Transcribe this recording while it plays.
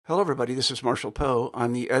Hello, everybody. This is Marshall Poe.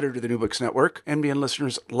 I'm the editor of the New Books Network. NBN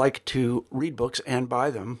listeners like to read books and buy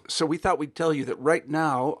them. So we thought we'd tell you that right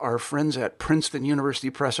now, our friends at Princeton University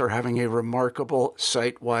Press are having a remarkable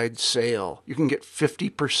site-wide sale. You can get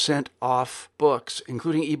 50% off books,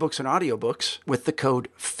 including ebooks and audiobooks, with the code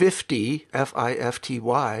 50,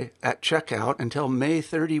 F-I-F-T-Y, at checkout until May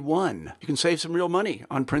 31. You can save some real money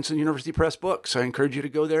on Princeton University Press books. I encourage you to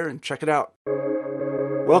go there and check it out.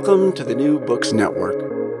 Welcome to the New Books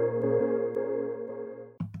Network.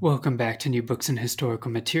 Welcome back to New Books in Historical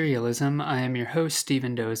Materialism. I am your host,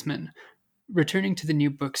 Stephen Dozeman. Returning to the New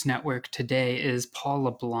Books Network today is Paul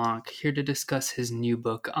LeBlanc, here to discuss his new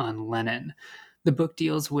book on Lenin. The book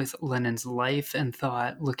deals with Lenin's life and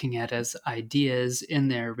thought, looking at his ideas in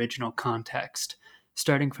their original context,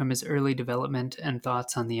 starting from his early development and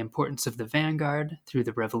thoughts on the importance of the vanguard through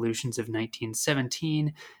the revolutions of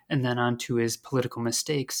 1917, and then on to his political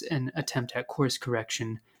mistakes and attempt at course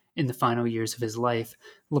correction in the final years of his life.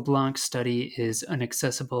 LeBlanc's study is an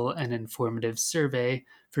accessible and informative survey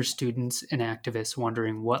for students and activists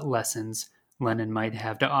wondering what lessons Lenin might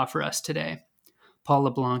have to offer us today. Paul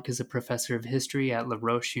LeBlanc is a professor of history at La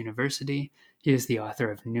Roche University. He is the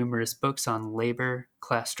author of numerous books on labor,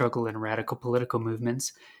 class struggle, and radical political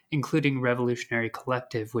movements, including Revolutionary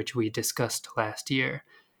Collective, which we discussed last year.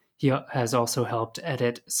 He has also helped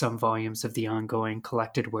edit some volumes of the ongoing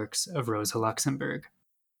collected works of Rosa Luxemburg.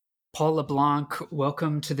 Paul LeBlanc,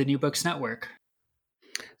 welcome to the New Books Network.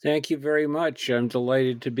 Thank you very much. I'm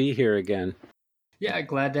delighted to be here again. Yeah,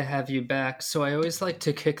 glad to have you back. So I always like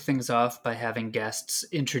to kick things off by having guests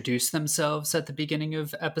introduce themselves at the beginning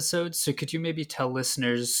of episodes. So could you maybe tell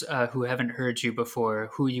listeners who haven't heard you before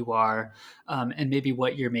who you are, and maybe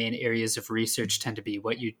what your main areas of research tend to be,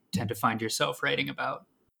 what you tend to find yourself writing about?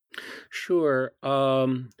 Sure.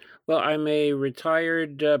 Well, I'm a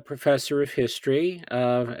retired professor of history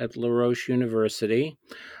at La Roche University,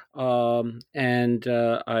 and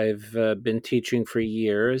I've been teaching for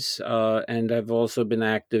years, and I've also been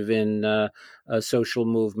active in social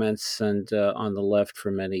movements and on the left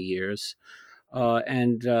for many years.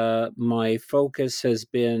 And my focus has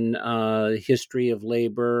been history of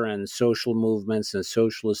labor and social movements and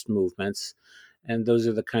socialist movements. And those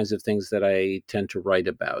are the kinds of things that I tend to write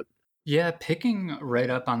about. Yeah, picking right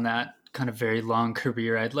up on that kind of very long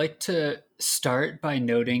career, I'd like to start by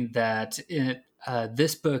noting that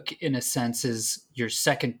this book, in a sense, is your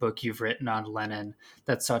second book you've written on Lenin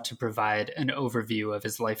that sought to provide an overview of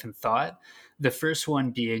his life and thought. The first one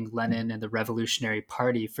being Lenin and the Revolutionary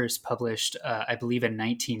Party, first published, I believe, in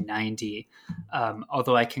 1990.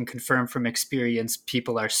 Although I can confirm from experience,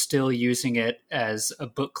 people are still using it as a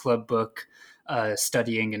book club book,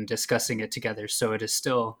 studying and discussing it together. So it is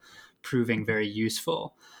still proving very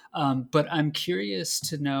useful. But I'm curious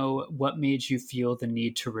to know what made you feel the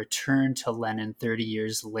need to return to Lenin 30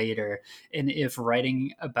 years later, and if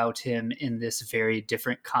writing about him in this very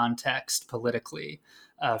different context politically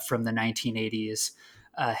from the 1980s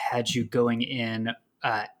had you going in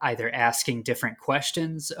either asking different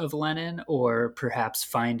questions of Lenin or perhaps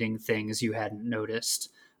finding things you hadn't noticed.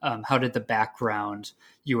 How did the background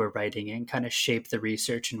you were writing in kind of shape the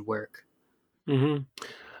research and work? Mm-hmm.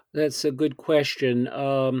 That's a good question.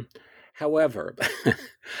 However,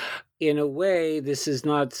 in a way, this is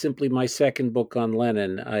not simply my second book on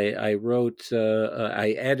Lenin. I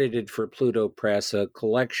edited for Pluto Press a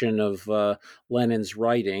collection of Lenin's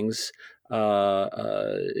writings.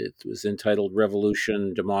 It was entitled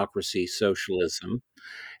Revolution, Democracy, Socialism.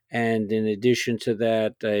 And in addition to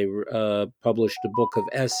that, I published a book of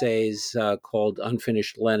essays called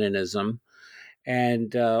Unfinished Leninism.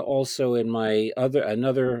 And also in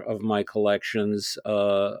another of my collections,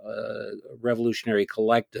 Revolutionary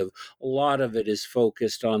Collective, a lot of it is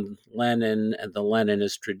focused on Lenin and the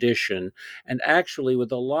Leninist tradition. And actually,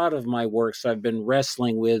 with a lot of my works, I've been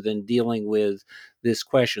wrestling with and dealing with this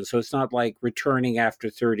question. So it's not like returning after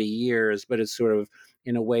 30 years, but it's sort of,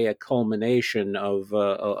 in a way, a culmination of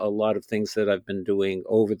a lot of things that I've been doing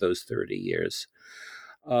over those 30 years.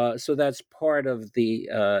 So that's part of the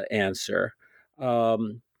answer.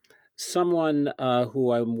 Someone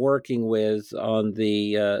who I'm working with on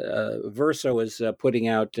the Verso is putting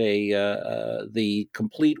out the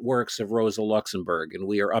complete works of Rosa Luxemburg, and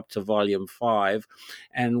we are up to volume 5.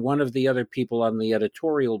 And one of the other people on the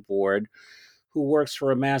editorial board, who works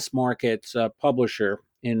for a mass market publisher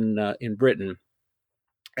in Britain,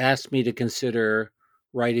 asked me to consider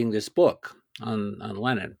writing this book on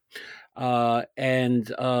Lenin.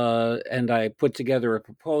 And I put together a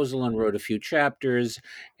proposal and wrote a few chapters,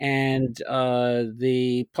 and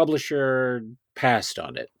the publisher passed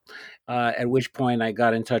on it. At which point I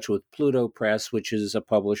got in touch with Pluto Press, which is a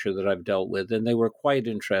publisher that I've dealt with, and they were quite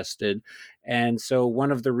interested. And so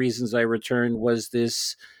one of the reasons I returned was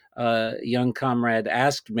this young comrade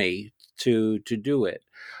asked me to do it.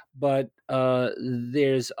 But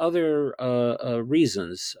there's other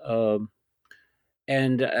reasons.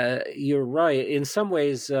 And you're right. In some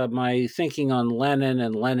ways, my thinking on Lenin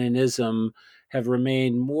and Leninism have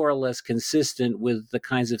remained more or less consistent with the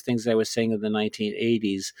kinds of things I was saying in the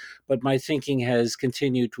 1980s. But my thinking has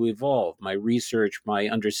continued to evolve. My research, my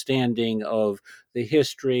understanding of the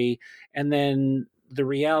history, and then the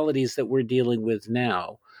realities that we're dealing with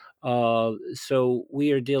now. So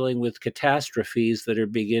we are dealing with catastrophes that are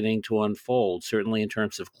beginning to unfold, certainly in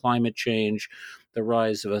terms of climate change, the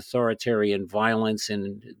rise of authoritarian violence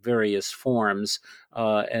in various forms,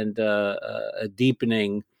 and a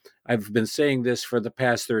deepening. I've been saying this for the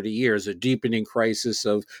past 30 years, a deepening crisis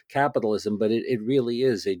of capitalism, but it really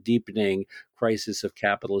is a deepening crisis of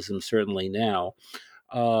capitalism, certainly now.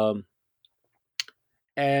 Um,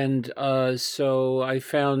 and so I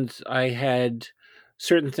found I had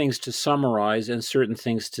certain things to summarize and certain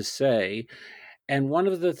things to say. And one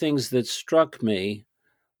of the things that struck me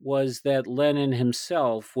was that Lenin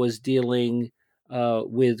himself was dealing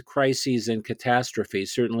with crises and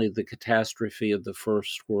catastrophes, certainly the catastrophe of the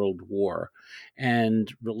First World War.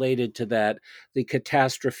 And related to that, the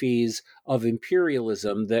catastrophes of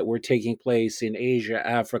imperialism that were taking place in Asia,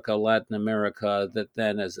 Africa, Latin America, that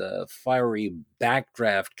then as a fiery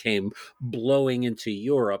backdraft came blowing into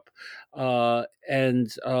Europe.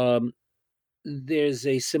 And there's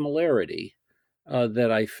a similarity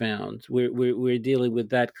that I found. We're dealing with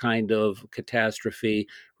that kind of catastrophe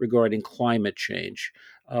regarding climate change.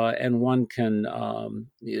 And one can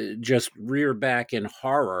just rear back in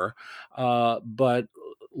horror, but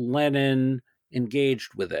Lenin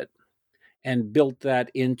engaged with it and built that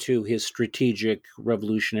into his strategic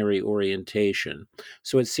revolutionary orientation.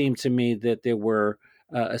 So it seemed to me that there were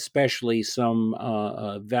especially some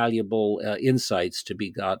valuable insights to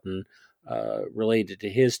be gotten related to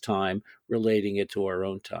his time, relating it to our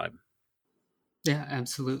own time. Yeah,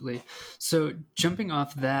 absolutely. So, jumping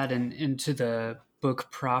off that and into the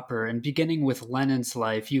book proper, and beginning with Lenin's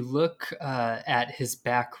life, you look at his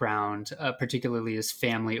background, particularly his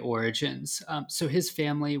family origins. So, his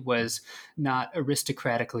family was not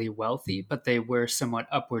aristocratically wealthy, but they were somewhat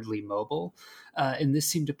upwardly mobile. And this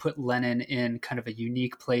seemed to put Lenin in kind of a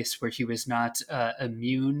unique place where he was not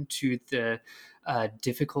immune to the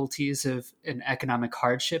difficulties of and economic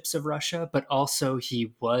hardships of Russia, but also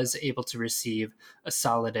he was able to receive a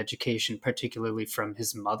solid education, particularly from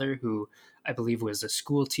his mother, who I believe was a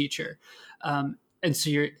school teacher. And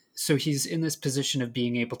so he's in this position of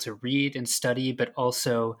being able to read and study, but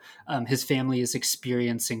also his family is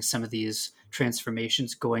experiencing some of these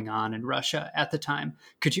transformations going on in Russia at the time.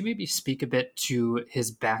 Could you maybe speak a bit to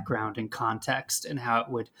his background and context and how it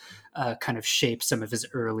would kind of shape some of his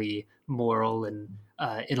early moral and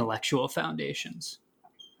intellectual foundations?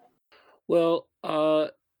 Well,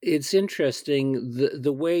 it's interesting.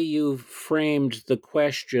 The way you framed the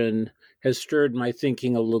question has stirred my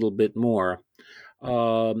thinking a little bit more.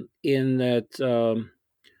 In that,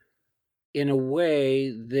 in a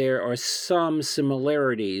way, there are some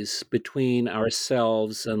similarities between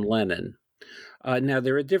ourselves and Lenin. Now,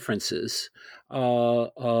 there are differences,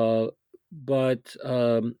 but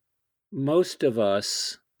most of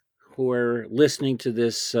us who are listening to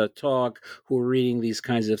this talk, who are reading these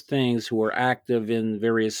kinds of things, who are active in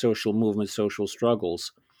various social movements, social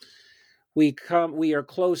struggles, we are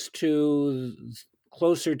closer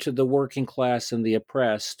to the working class and the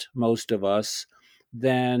oppressed, most of us,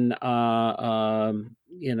 than the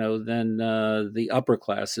upper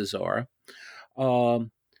classes are.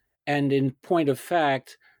 Um, and in point of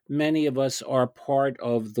fact, many of us are part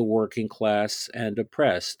of the working class and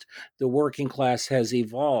oppressed. The working class has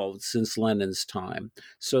evolved since Lenin's time,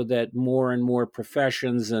 so that more and more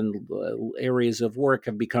professions and areas of work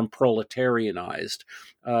have become proletarianized,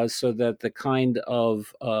 so that the kind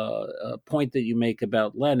of point that you make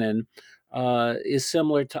about Lenin is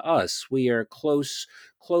similar to us. We are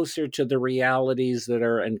closer to the realities that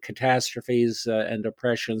are and catastrophes and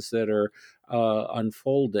oppressions that are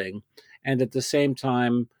unfolding. And at the same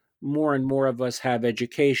time, more and more of us have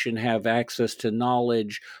education, have access to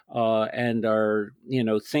knowledge, and are,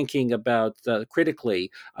 thinking about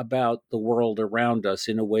critically about the world around us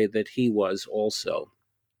in a way that he was also.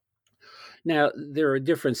 Now, there are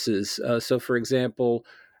differences. So, for example,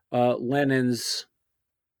 Lenin's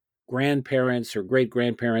grandparents or great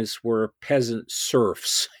grandparents were peasant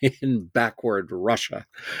serfs in backward Russia.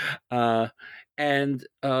 Uh, and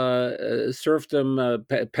serfdom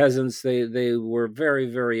peasants, they were very,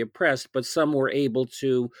 very oppressed, but some were able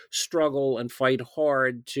to struggle and fight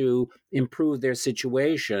hard to improve their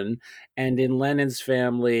situation. And in Lenin's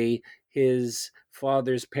family, his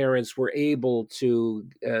father's parents were able to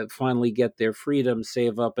finally get their freedom,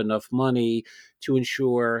 save up enough money to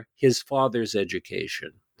ensure his father's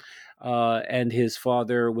education. And his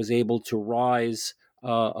father was able to rise,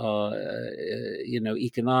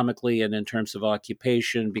 economically and in terms of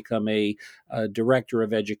occupation, become a director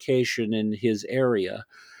of education in his area.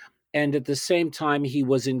 And at the same time, he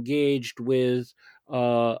was engaged with.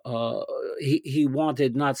 He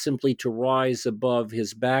wanted not simply to rise above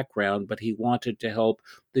his background, but he wanted to help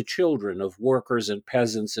the children of workers and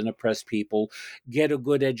peasants and oppressed people get a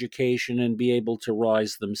good education and be able to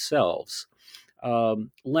rise themselves.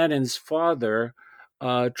 Lenin's father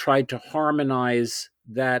tried to harmonize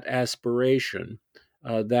that aspiration,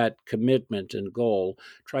 that commitment and goal,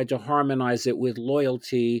 tried to harmonize it with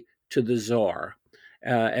loyalty to the Tsar.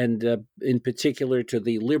 And in particular to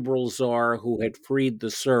the liberal Tsar who had freed the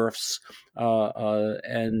serfs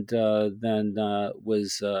and then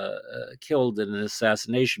was killed in an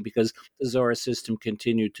assassination because the Tsar system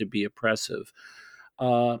continued to be oppressive.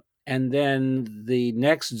 And then the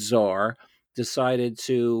next Tsar decided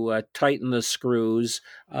to tighten the screws,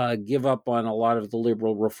 give up on a lot of the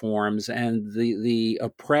liberal reforms, and the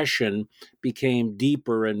oppression became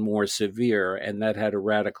deeper and more severe, and that had a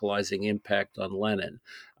radicalizing impact on Lenin.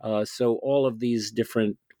 So all of these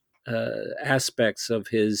different aspects of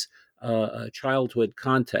his childhood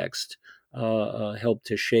context helped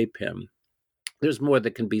to shape him. There's more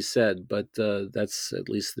that can be said, but that's at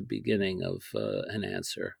least the beginning of an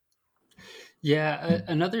answer. Yeah,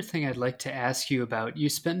 another thing I'd like to ask you about, you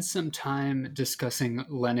spend some time discussing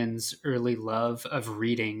Lenin's early love of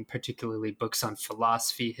reading, particularly books on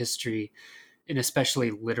philosophy, history, and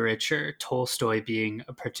especially literature, Tolstoy being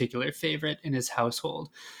a particular favorite in his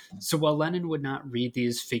household. So while Lenin would not read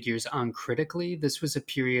these figures uncritically, this was a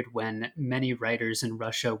period when many writers in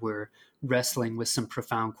Russia were wrestling with some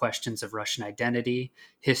profound questions of Russian identity,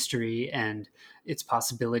 history, and its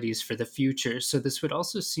possibilities for the future. So this would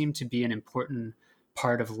also seem to be an important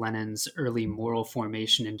part of Lenin's early moral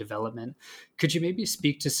formation and development. Could you maybe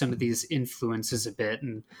speak to some of these influences a bit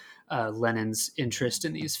and Lenin's interest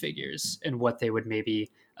in these figures and what they would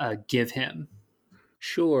maybe give him?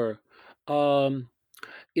 Sure. Um,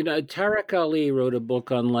 Tariq Ali wrote a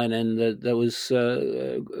book on Lenin that was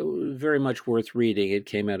very much worth reading. It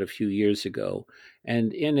came out a few years ago.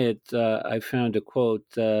 And in it, I found a quote.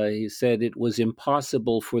 He said, "It was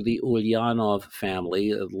impossible for the Ulyanov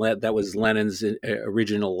family," that was Lenin's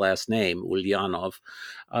original last name, Ulyanov.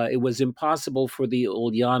 It was impossible for the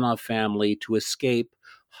Ulyanov family to escape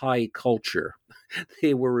high culture.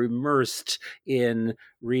 They were immersed in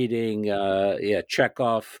reading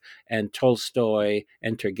Chekhov and Tolstoy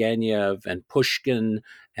and Turgenev and Pushkin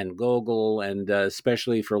and Gogol, and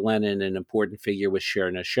especially for Lenin, an important figure was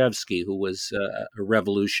Chernyshevsky, who was a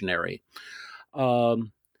revolutionary.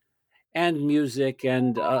 Um, and music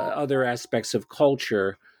and other aspects of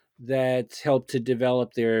culture that helped to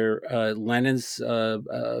develop their Lenin's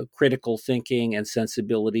critical thinking and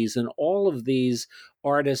sensibilities. And all of these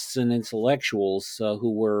artists and intellectuals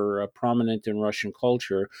who were prominent in Russian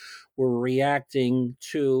culture were reacting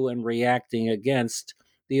to and reacting against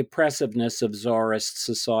the oppressiveness of Tsarist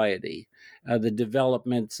society, the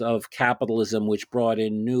development of capitalism, which brought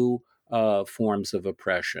in new forms of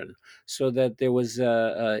oppression, so that there was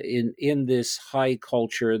in this high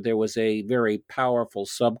culture there was a very powerful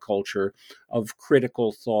subculture of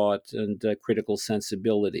critical thought and critical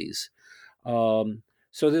sensibilities.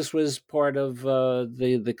 So this was part of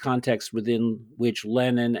the context within which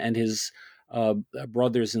Lenin and his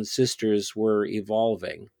brothers and sisters were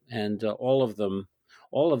evolving, and all of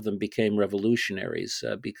them became revolutionaries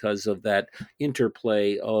because of that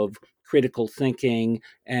interplay of critical thinking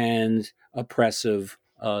and oppressive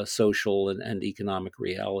social and economic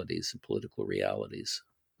realities and political realities.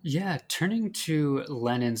 Yeah, turning to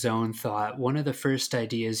Lenin's own thought, one of the first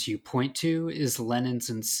ideas you point to is Lenin's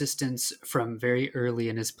insistence from very early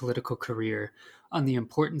in his political career on the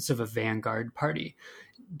importance of a vanguard party.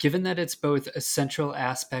 Given that it's both a central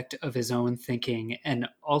aspect of his own thinking and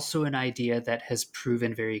also an idea that has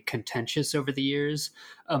proven very contentious over the years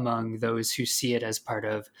among those who see it as part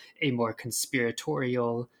of a more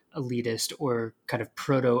conspiratorial, elitist, or kind of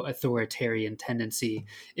proto authoritarian tendency,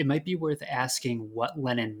 it might be worth asking what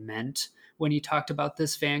Lenin meant when he talked about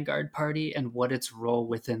this vanguard party and what its role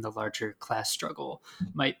within the larger class struggle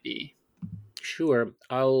might be. Sure,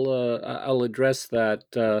 I'll address that,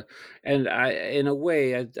 and in a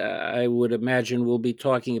way, I would imagine we'll be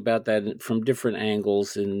talking about that from different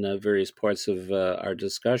angles in various parts of our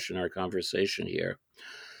discussion, our conversation here.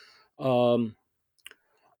 Um,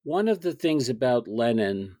 One of the things about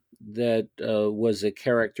Lenin that was a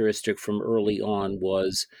characteristic from early on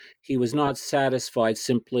was he was not satisfied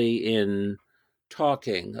simply in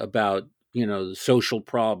talking about, the social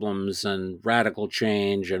problems and radical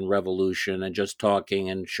change and revolution and just talking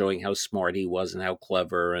and showing how smart he was and how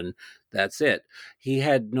clever, and that's it. He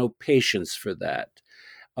had no patience for that.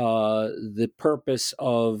 The purpose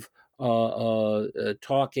of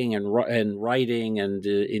talking and writing and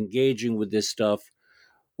engaging with this stuff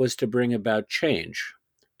was to bring about change,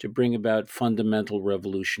 to bring about fundamental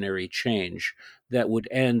revolutionary change that would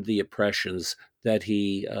end the oppressions that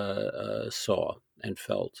he saw and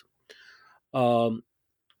felt. Um,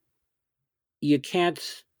 you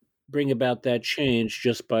can't bring about that change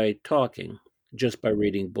just by talking, just by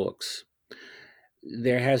reading books.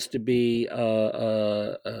 There has to be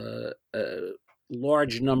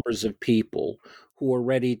large numbers of people who are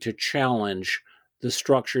ready to challenge the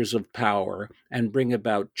structures of power and bring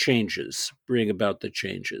about changes, bring about the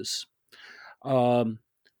changes. Um,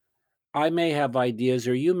 I may have ideas,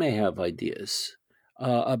 or you may have ideas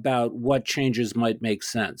about what changes might make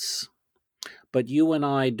sense, but you and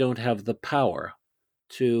I don't have the power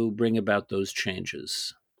to bring about those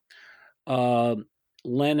changes. uh,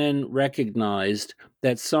 Lenin recognized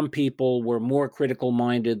that some people were more critical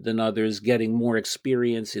minded than others, getting more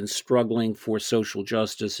experience in struggling for social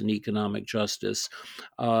justice and economic justice.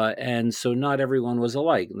 And so not everyone was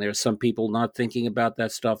alike. And there's some people not thinking about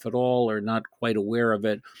that stuff at all or not quite aware of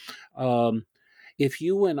it. Um, if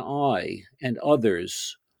you and I and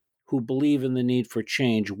others who believe in the need for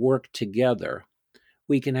change work together,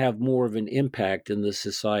 we can have more of an impact in the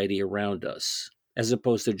society around us, as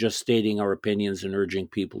opposed to just stating our opinions and urging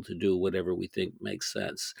people to do whatever we think makes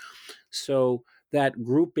sense. So, that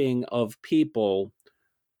grouping of people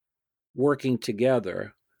working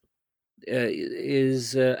together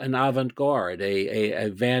is an avant garde, a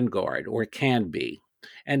vanguard, or can be.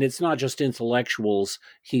 And it's not just intellectuals.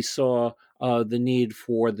 He saw the need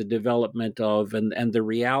for the development of and the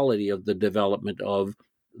reality of the development of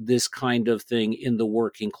this kind of thing in the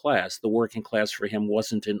working class. The working class for him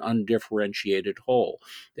wasn't an undifferentiated whole.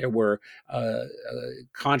 There were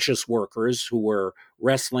conscious workers who were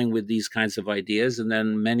wrestling with these kinds of ideas, and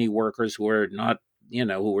then many workers who were not,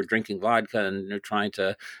 who were drinking vodka and they're trying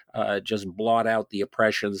to just blot out the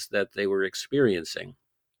oppressions that they were experiencing.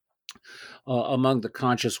 Among the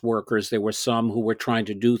conscious workers, there were some who were trying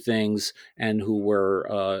to do things and who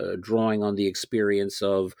were drawing on the experience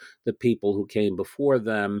of the people who came before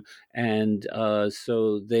them. And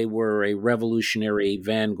so they were a revolutionary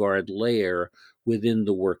vanguard layer within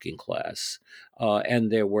the working class. And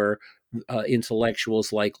there were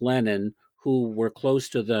intellectuals like Lenin who were close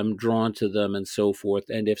to them, drawn to them, and so forth.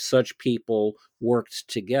 And if such people worked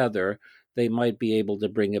together, they might be able to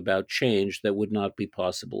bring about change that would not be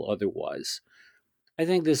possible otherwise. I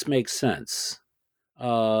think this makes sense.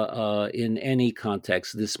 In any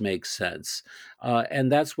context, this makes sense. And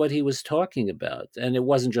that's what he was talking about. And it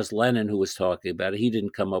wasn't just Lenin who was talking about it. He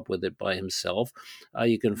didn't come up with it by himself.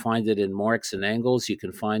 You can find it in Marx and Engels. You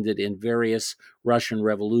can find it in various Russian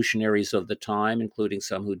revolutionaries of the time, including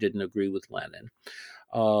some who didn't agree with Lenin.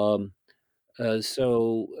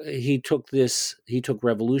 So he took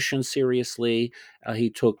revolution seriously. He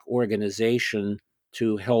took organization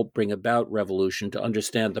to help bring about revolution, to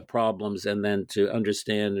understand the problems, and then to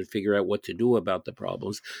understand and figure out what to do about the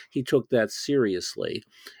problems. He took that seriously.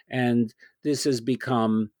 And this has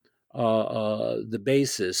become the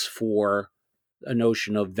basis for a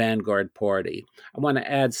notion of vanguard party. I want to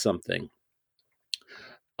add something.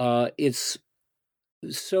 It's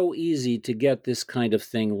so easy to get this kind of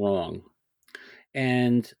thing wrong.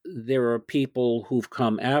 And there are people who've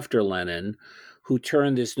come after Lenin who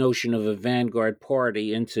turned this notion of a vanguard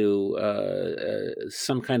party into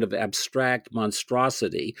some kind of abstract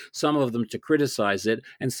monstrosity, some of them to criticize it,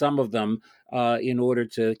 and some of them in order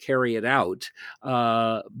to carry it out.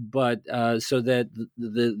 But so that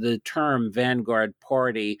the term vanguard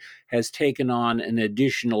party has taken on an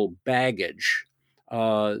additional baggage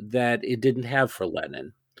that it didn't have for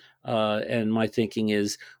Lenin. And my thinking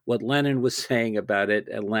is what Lenin was saying about it,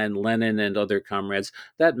 and Lenin and other comrades,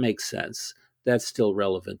 that makes sense. That's still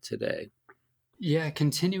relevant today. Yeah,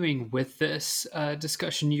 continuing with this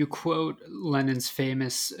discussion, you quote Lenin's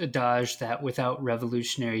famous adage that without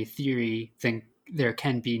revolutionary theory, there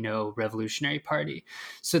can be no revolutionary party.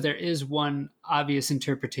 So there is one obvious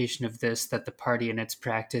interpretation of this, that the party and its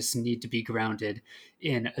practice need to be grounded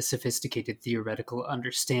in a sophisticated theoretical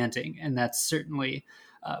understanding. And that's certainly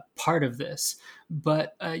part of this.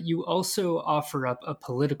 But you also offer up a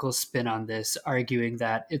political spin on this, arguing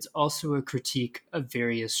that it's also a critique of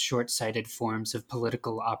various short-sighted forms of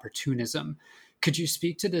political opportunism. Could you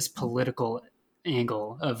speak to this political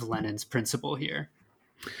angle of Lenin's principle here?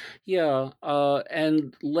 Yeah,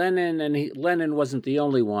 and Lenin wasn't the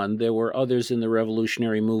only one. There were others in the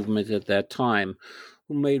revolutionary movement at that time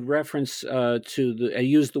who made reference to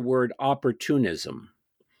used the word opportunism.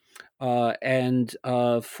 And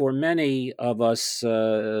for many of us,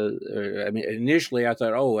 initially I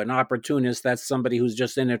thought, oh, an opportunist, that's somebody who's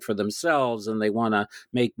just in it for themselves and they want to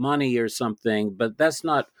make money or something. But that's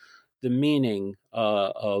not the meaning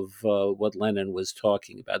of what Lenin was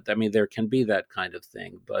talking about. I mean, there can be that kind of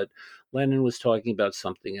thing, but Lenin was talking about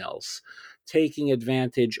something else, taking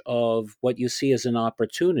advantage of what you see as an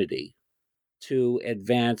opportunity to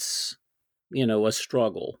advance, a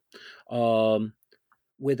struggle.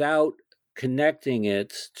 Without connecting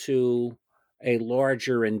it to a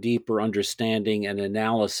larger and deeper understanding and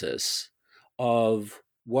analysis of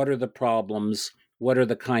what are the problems, what are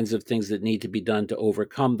the kinds of things that need to be done to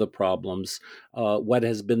overcome the problems, what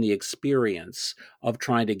has been the experience of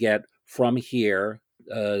trying to get from here,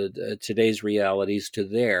 today's realities, to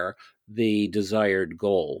there, the desired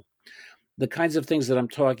goal. The kinds of things that I'm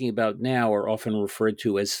talking about now are often referred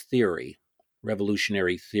to as theory,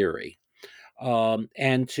 revolutionary theory.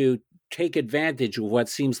 And to take advantage of what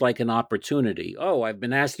seems like an opportunity. Oh, I've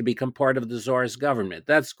been asked to become part of the Tsar's government.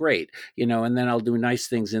 That's great, and then I'll do nice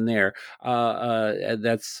things in there.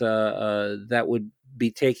 That would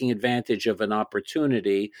be taking advantage of an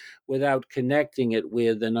opportunity without connecting it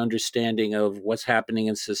with an understanding of what's happening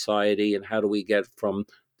in society and how do we get from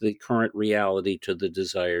the current reality to the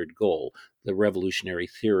desired goal, the revolutionary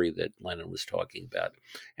theory that Lenin was talking about.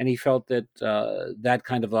 And he felt that that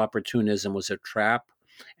kind of opportunism was a trap,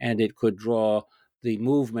 and it could draw the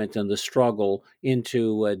movement and the struggle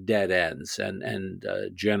into dead ends, and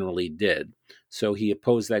generally did. So he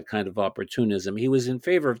opposed that kind of opportunism. He was in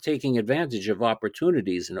favor of taking advantage of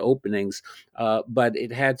opportunities and openings, but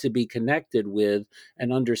it had to be connected with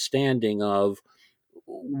an understanding of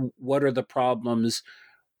what are the problems,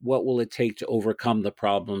 what will it take to overcome the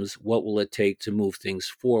problems, what will it take to move things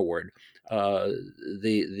forward.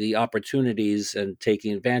 The opportunities and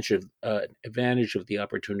taking advantage of the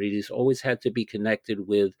opportunities always had to be connected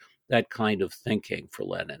with that kind of thinking for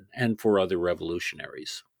Lenin and for other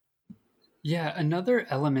revolutionaries. Yeah, another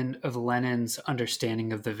element of Lenin's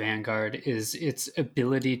understanding of the vanguard is its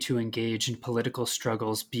ability to engage in political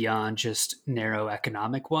struggles beyond just narrow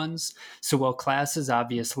economic ones. So while class is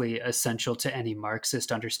obviously essential to any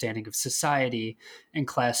Marxist understanding of society, and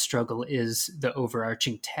class struggle is the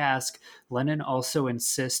overarching task, Lenin also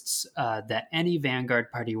insists that any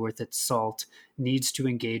vanguard party worth its salt needs to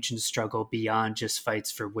engage in struggle beyond just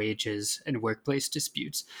fights for wages and workplace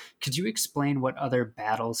disputes. Could you explain what other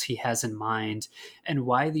battles he has in mind and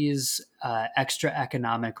why these extra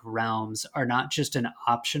economic realms are not just an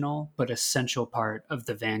optional but essential part of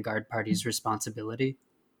the vanguard party's responsibility?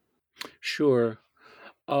 Sure.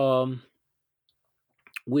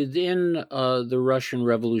 Within the Russian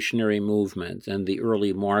revolutionary movement and the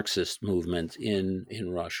early Marxist movement in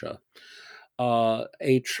Russia,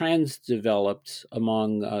 a trend developed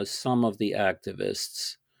among some of the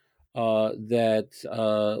activists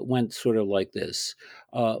that went sort of like this.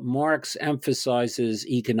 Marx emphasizes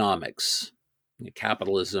economics,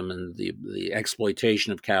 capitalism and the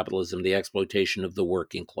exploitation of capitalism, the exploitation of the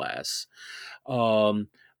working class.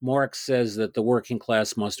 Marx says that the working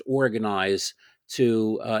class must organize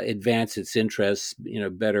to advance its interests,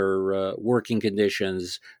 better working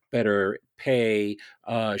conditions, better pay,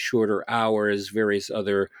 shorter hours, various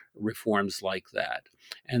other reforms like that,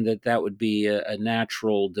 and that would be a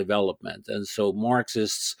natural development. And so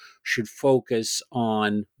Marxists should focus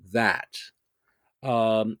on that.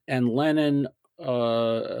 And Lenin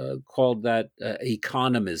called that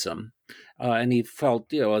economism. And he felt,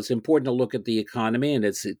 it's important to look at the economy, and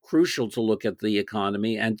it's crucial to look at the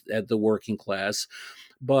economy and at the working class.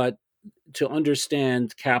 But to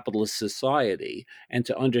understand capitalist society and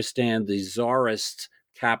to understand the czarist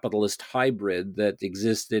capitalist hybrid that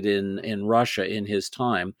existed in Russia in his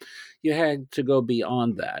time, you had to go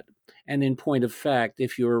beyond that. And in point of fact,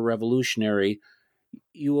 if you're a revolutionary,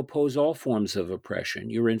 you oppose all forms of oppression.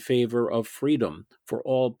 You're in favor of freedom for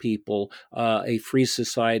all people, a free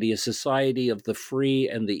society, a society of the free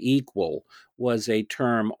and the equal was a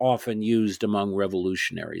term often used among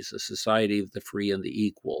revolutionaries, a society of the free and the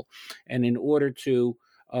equal. And in order to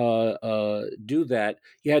do that,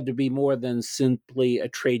 you had to be more than simply a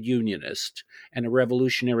trade unionist. And a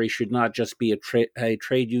revolutionary should not just be a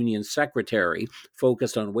trade union secretary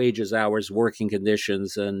focused on wages, hours, working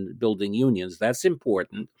conditions, and building unions. That's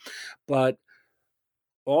important. But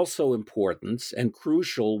also important and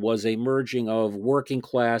crucial was a merging of working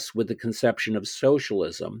class with the conception of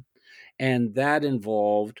socialism. And that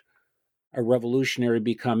involved a revolutionary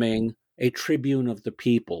becoming a tribune of the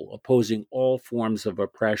people, opposing all forms of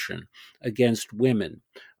oppression against women,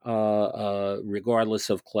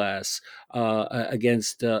 regardless of class,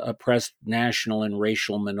 against oppressed national and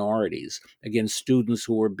racial minorities, against students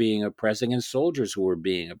who were being oppressed, against soldiers who were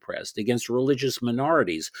being oppressed, against religious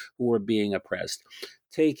minorities who were being oppressed,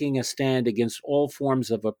 taking a stand against all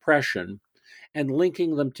forms of oppression and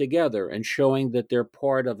linking them together and showing that they're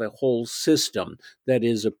part of a whole system that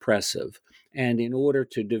is oppressive. And in order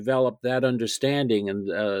to develop that understanding, and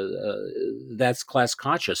that's class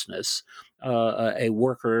consciousness, a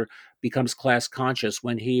worker becomes class conscious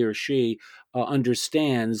when he or she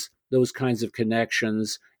understands those kinds of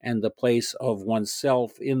connections and the place of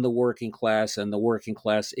oneself in the working class and the working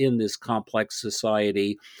class in this complex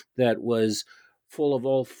society that was full of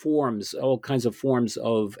all kinds of forms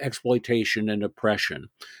of exploitation and oppression.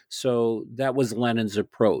 So that was Lenin's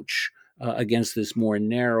approach against this more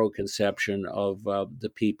narrow conception of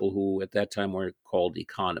the people who at that time were called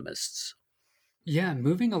economists. Yeah,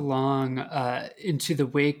 moving along into the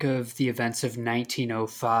wake of the events of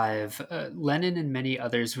 1905, Lenin and many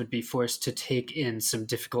others would be forced to take in some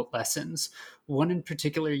difficult lessons. One in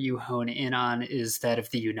particular you hone in on is that of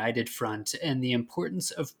the United Front and the importance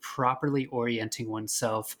of properly orienting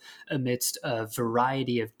oneself amidst a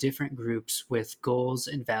variety of different groups with goals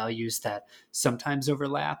and values that sometimes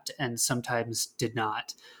overlapped and sometimes did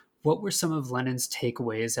not. What were some of Lenin's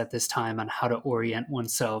takeaways at this time on how to orient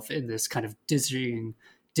oneself in this kind of dizzying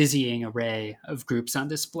array of groups on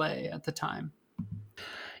display at the time?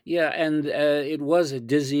 Yeah, and it was a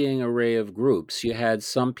dizzying array of groups. You had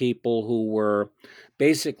some people who were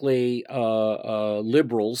basically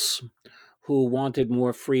liberals who wanted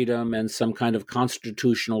more freedom and some kind of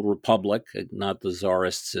constitutional republic, not the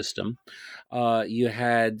czarist system. You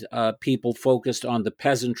had people focused on the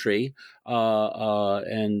peasantry,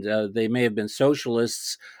 and they may have been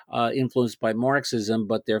socialists influenced by Marxism,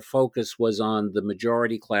 but their focus was on the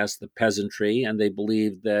majority class, the peasantry, and they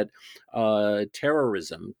believed that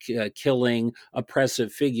terrorism, killing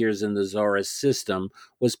oppressive figures in the czarist system,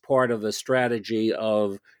 was part of a strategy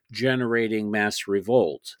of generating mass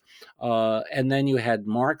revolt. And then you had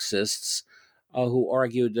Marxists who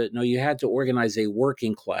argued that no, you had to organize a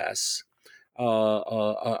working class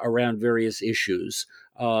around various issues,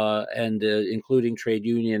 and including trade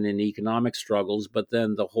union and economic struggles, but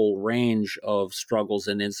then the whole range of struggles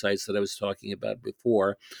and insights that I was talking about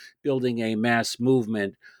before, building a mass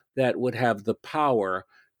movement that would have the power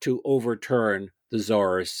to overturn the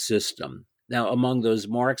czarist system. Now, among those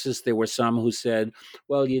Marxists, there were some who said,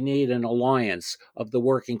 well, you need an alliance of the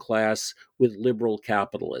working class with liberal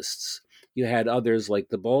capitalists. You had others like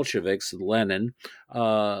the Bolsheviks. Lenin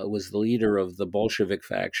was the leader of the Bolshevik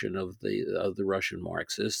faction of the Russian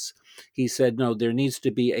Marxists. He said, no, there needs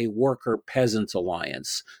to be a worker-peasant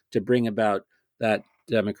alliance to bring about that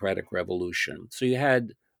democratic revolution. So you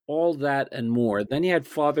had all that and more. Then you had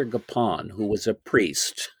Father Gapon, who was a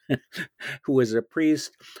priest,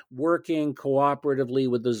 working cooperatively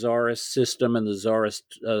with the czarist system and the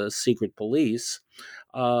czarist secret police,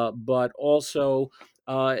 but also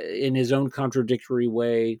in his own contradictory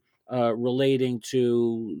way, relating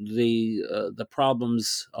to the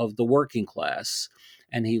problems of the working class.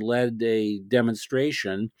 And he led a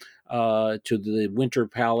demonstration to the Winter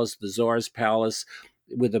Palace, the Tsar's palace,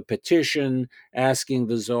 with a petition asking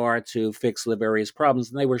the Tsar to fix the various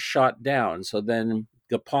problems, and they were shot down. So then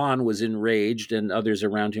Gapon was enraged, and others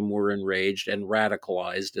around him were enraged and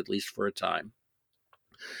radicalized, at least for a time.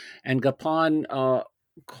 And Gapon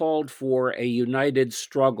called for a united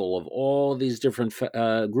struggle of all these different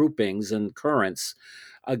groupings and currents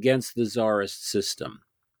against the czarist system.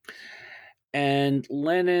 And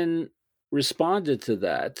Lenin responded to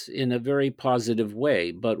that in a very positive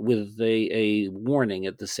way, but with a warning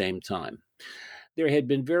at the same time. There had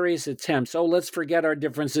been various attempts, let's forget our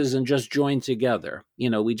differences and just join together.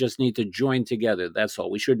 We just need to join together. That's all.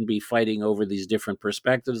 We shouldn't be fighting over these different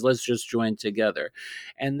perspectives. Let's just join together.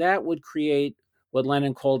 And that would create what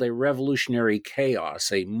Lenin called a revolutionary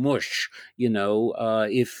chaos, a mush.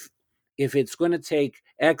 If it's going to take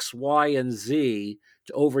X, Y, and Z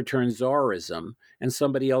to overturn Tsarism, and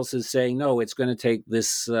somebody else is saying no, it's going to take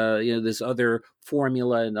this this other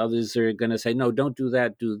formula, and others are going to say no, don't do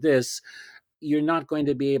that, do this, you're not going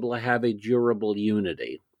to be able to have a durable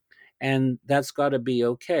unity. And that's got to be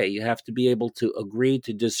okay. You have to be able to agree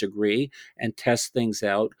to disagree and test things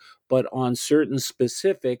out. But on certain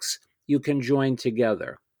specifics, you can join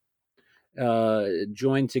together.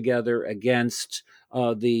 Join together against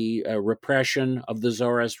the repression of the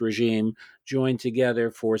Tsarist regime, join together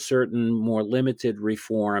for certain more limited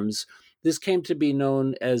reforms. This came to be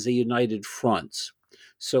known as a united front.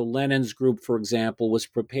 So Lenin's group, for example, was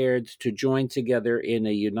prepared to join together in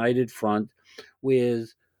a united front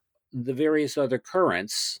with the various other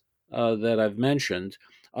currents that I've mentioned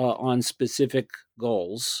on specific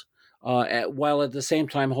goals, while at the same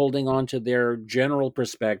time holding on to their general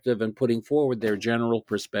perspective and putting forward their general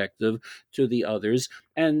perspective to the others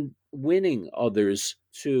and winning others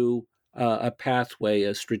to a pathway,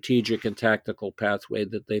 a strategic and tactical pathway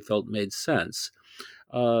that they felt made sense.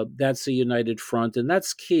 That's a united front, and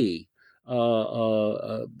that's key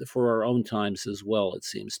for our own times as well, it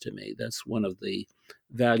seems to me. That's one of the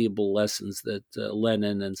valuable lessons that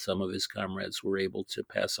Lenin and some of his comrades were able to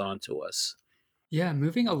pass on to us. Yeah,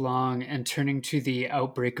 moving along and turning to the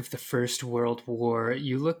outbreak of the First World War,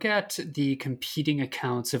 you look at the competing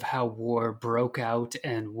accounts of how war broke out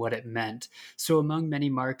and what it meant. So, among many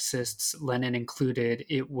Marxists, Lenin included,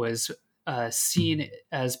 it was seen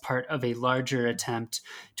as part of a larger attempt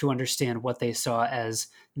to understand what they saw as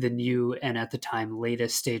the new and at the time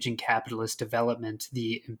latest stage in capitalist development,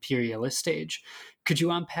 the imperialist stage. Could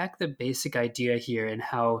you unpack the basic idea here and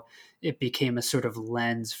how it became a sort of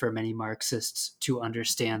lens for many Marxists to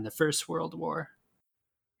understand the First World War?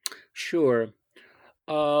 Sure.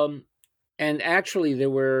 And actually, there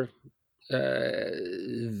were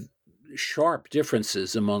sharp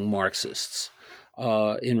differences among Marxists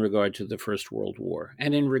in regard to the First World War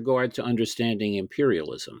and in regard to understanding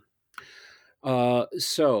imperialism.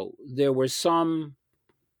 So there were some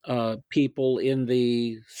people in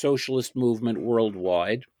the socialist movement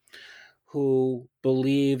worldwide who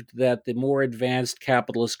believed that the more advanced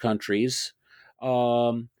capitalist countries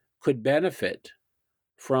could benefit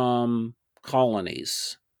from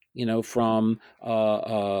colonies, from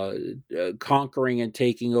conquering and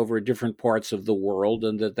taking over different parts of the world,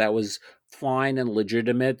 and that was fine and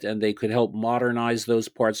legitimate, and they could help modernize those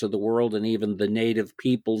parts of the world, and even the native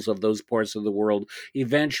peoples of those parts of the world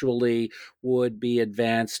eventually would be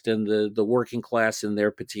advanced, and the working class in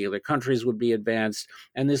their particular countries would be advanced,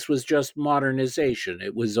 and this was just modernization.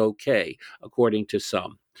 It was okay, according to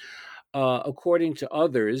some. According to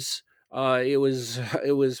others, it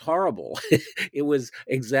was horrible. It was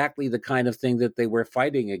exactly the kind of thing that they were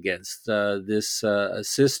fighting against. This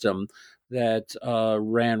system that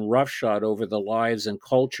ran roughshod over the lives and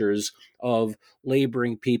cultures of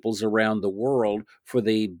laboring peoples around the world for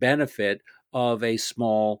the benefit of a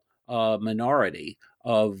small minority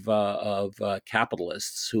of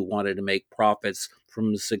capitalists who wanted to make profits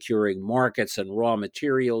from securing markets and raw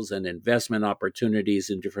materials and investment opportunities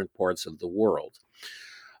in different parts of the world.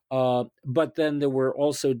 But then there were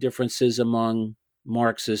also differences among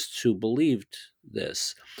Marxists who believed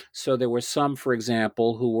this. So there were some, for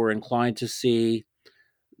example, who were inclined to see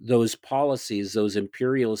those policies, those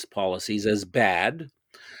imperialist policies, as bad,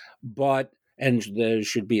 and they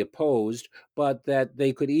should be opposed, but that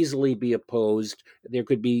they could easily be opposed. There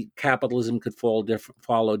could be capitalism could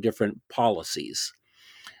follow different policies.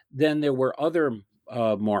 Then there were other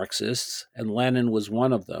Marxists, and Lenin was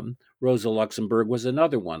one of them. Rosa Luxemburg was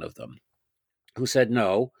another one of them, who said,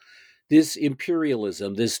 no, this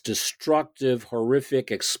imperialism, this destructive, horrific,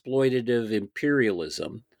 exploitative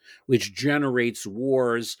imperialism, which generates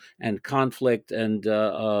wars and conflict and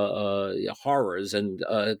horrors and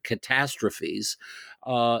catastrophes,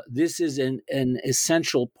 this is an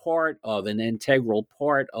essential part of, an integral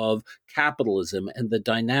part of capitalism and the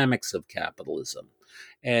dynamics of capitalism.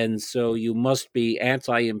 And so you must be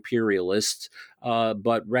anti-imperialist,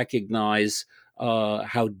 but recognize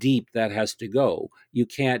how deep that has to go. You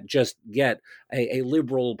can't just get a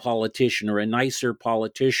liberal politician or a nicer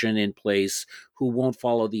politician in place who won't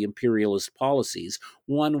follow the imperialist policies.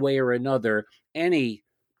 One way or another, any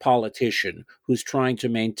politician who's trying to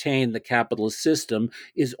maintain the capitalist system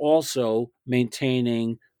is also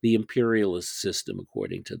maintaining the imperialist system,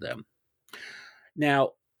 according to them.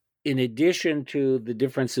 Now, in addition to the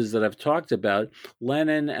differences that I've talked about,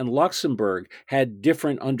 Lenin and Luxemburg had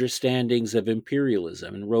different understandings of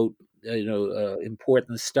imperialism and wrote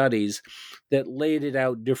important studies that laid it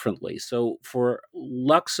out differently. So for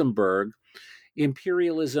Luxemburg,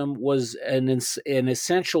 imperialism was an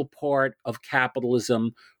essential part of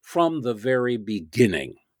capitalism from the very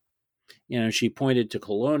beginning. She pointed to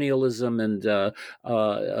colonialism and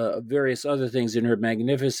various other things in her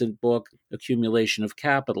magnificent book, Accumulation of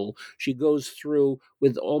Capital. She goes through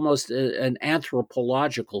with almost an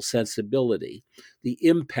anthropological sensibility the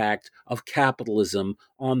impact of capitalism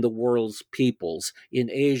on the world's peoples in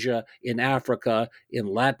Asia, in Africa, in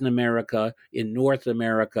Latin America, in North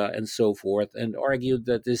America, and so forth, and argued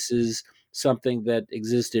that this is something that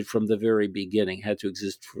existed from the very beginning, had to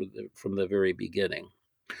exist from the very beginning.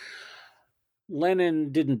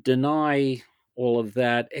 Lenin didn't deny all of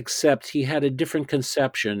that, except he had a different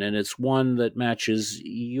conception, and it's one that matches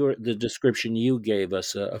the description you gave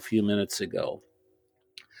us a few minutes ago.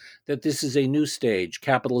 That this is a new stage.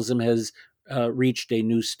 Capitalism has reached a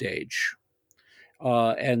new stage,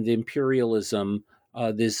 and imperialism,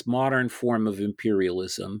 this modern form of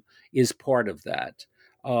imperialism, is part of that.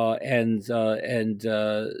 And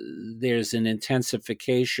there's an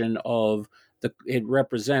intensification of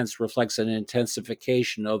reflects an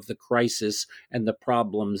intensification of the crisis and the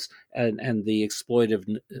problems and the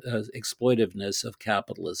exploitiveness of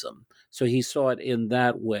capitalism. So he saw it in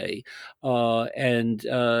that way. And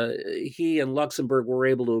he and Luxemburg were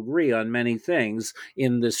able to agree on many things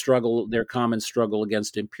in their common struggle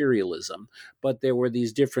against imperialism. But there were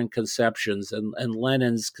these different conceptions, and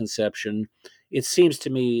Lenin's conception, it seems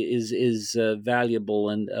to me, is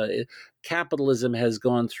valuable. And capitalism has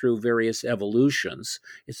gone through various evolutions.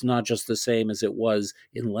 It's not just the same as it was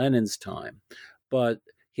in Lenin's time, but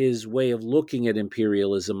his way of looking at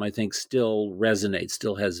imperialism, I think, still resonates,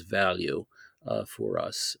 still has value for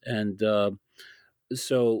us. And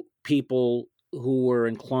so people who were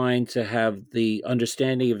inclined to have the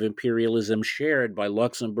understanding of imperialism shared by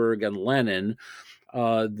Luxemburg and Lenin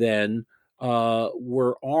then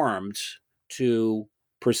were armed to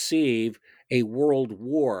perceive a world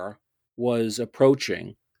war was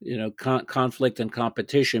approaching. Conflict and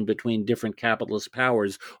competition between different capitalist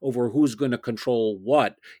powers over who's going to control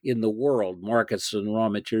what in the world, markets and raw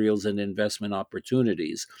materials and investment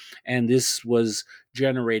opportunities. And this was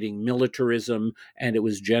generating militarism, and it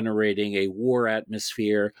was generating a war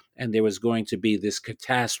atmosphere, and there was going to be this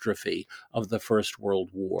catastrophe of the First World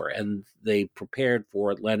War. And they prepared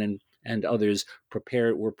for it. Lenin and others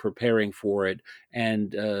were preparing for it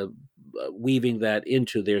and weaving that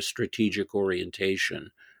into their strategic orientation.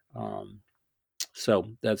 So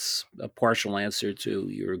that's a partial answer to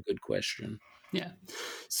your good question. Yeah.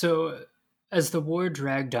 So as the war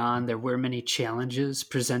dragged on, there were many challenges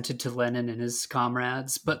presented to Lenin and his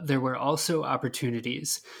comrades, but there were also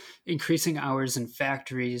opportunities. Increasing hours in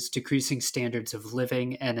factories, decreasing standards of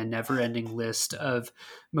living, and a never-ending list of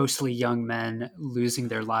mostly young men losing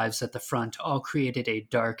their lives at the front all created a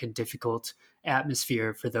dark and difficult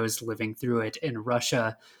atmosphere for those living through it, and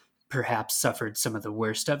Russia perhaps suffered some of the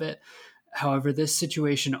worst of it. However, this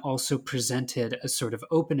situation also presented a sort of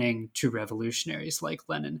opening to revolutionaries like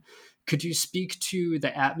Lenin. Could you speak to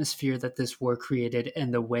the atmosphere that this war created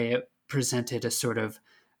and the way it presented a sort of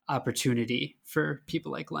opportunity for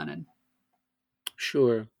people like Lenin?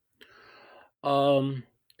 Sure.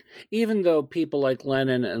 Even though people like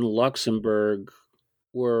Lenin and Luxemburg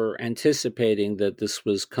were anticipating that this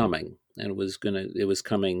was coming and it was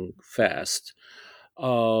coming fast,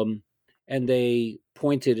 and they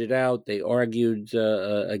pointed it out. They argued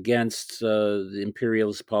against the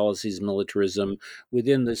imperialist policies, militarism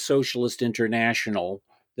within the Socialist International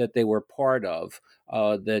that they were part of.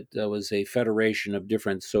 That was a federation of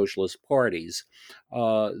different socialist parties.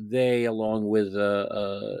 They, along with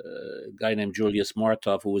a guy named Julius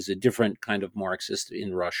Martov, who was a different kind of Marxist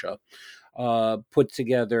in Russia, put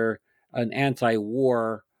together an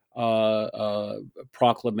anti-war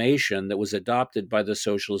proclamation that was adopted by the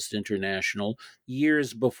Socialist International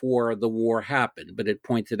years before the war happened. But it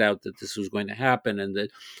pointed out that this was going to happen, and that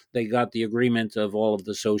they got the agreement of all of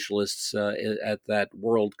the socialists at that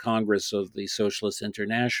World Congress of the Socialist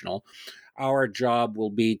International. Our job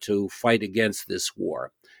will be to fight against this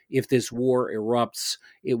war. If this war erupts,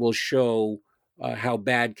 it will show how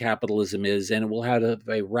bad capitalism is, and it will have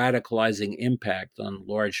a radicalizing impact on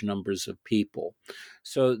large numbers of people.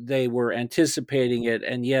 So they were anticipating it,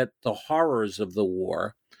 and yet the horrors of the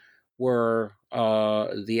war were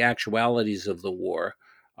the actualities of the war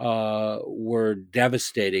were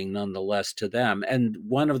devastating nonetheless to them. And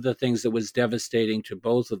one of the things that was devastating to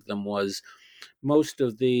both of them was most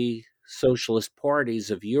of the socialist parties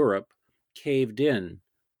of Europe caved in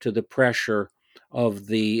to the pressure of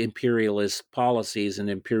the imperialist policies and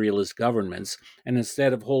imperialist governments. And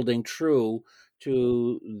instead of holding true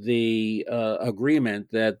to the agreement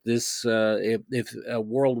that if a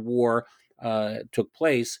world war took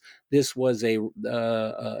place, this was a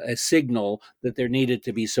signal that there needed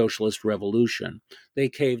to be socialist revolution. They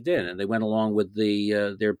caved in and they went along with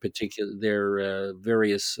their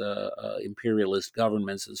various imperialist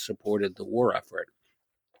governments that supported the war effort.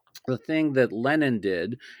 The thing that Lenin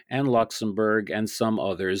did, and Luxemburg and some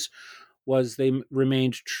others, was they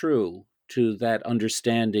remained true to that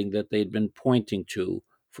understanding that they'd been pointing to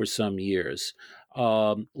for some years.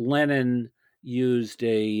 Lenin used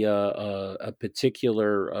a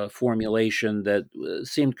particular formulation that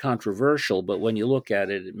seemed controversial, but when you look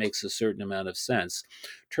at it, it makes a certain amount of sense.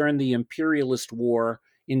 Turn the imperialist war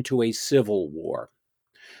into a civil war.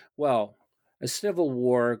 Well, a civil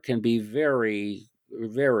war can be very,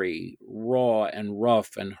 very raw and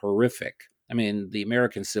rough and horrific. I mean, the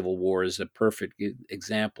American Civil War is a perfect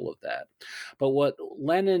example of that. But what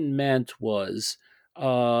Lenin meant was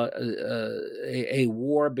a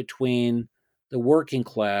war between the working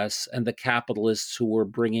class and the capitalists who were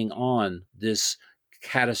bringing on this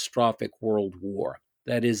catastrophic world war.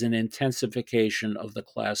 That is an intensification of the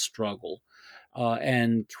class struggle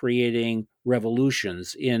and creating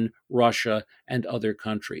revolutions in Russia and other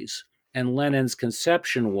countries. And Lenin's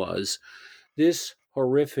conception was this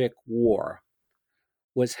horrific war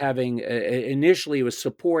was having initially was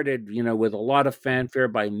supported, with a lot of fanfare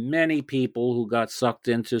by many people who got sucked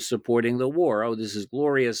into supporting the war. Oh, this is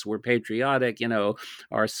glorious. We're patriotic.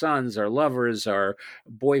 Our sons, our lovers, our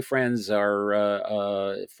boyfriends,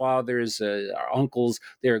 our fathers, our uncles,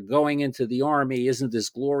 they're going into the army. Isn't this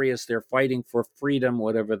glorious? They're fighting for freedom,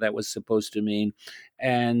 whatever that was supposed to mean.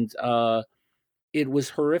 And it was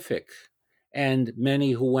horrific. And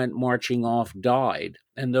many who went marching off died.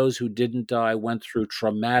 And those who didn't die went through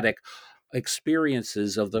traumatic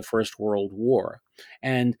experiences of the First World War.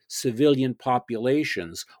 And civilian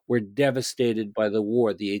populations were devastated by the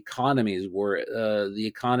war. The economies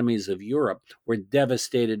of Europe were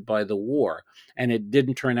devastated by the war. And it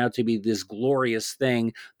didn't turn out to be this glorious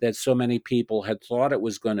thing that so many people had thought it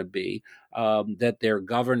was going to be. That their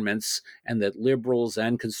governments and that liberals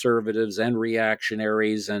and conservatives and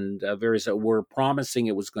reactionaries and various were promising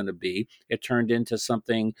it was going to be. It turned into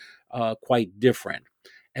something quite different.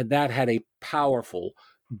 And that had a powerful,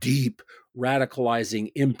 deep,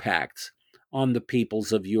 radicalizing impact on the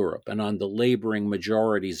peoples of Europe and on the laboring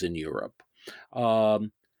majorities in Europe.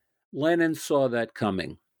 Lenin saw that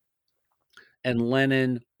coming. And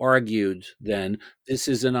Lenin argued then, this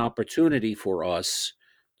is an opportunity for us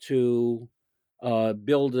to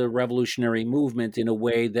build a revolutionary movement in a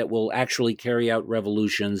way that will actually carry out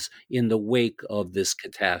revolutions in the wake of this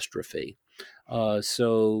catastrophe.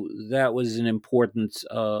 So that was an important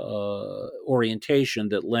orientation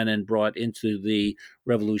that Lenin brought into the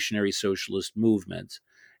revolutionary socialist movement.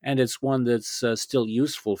 And it's one that's still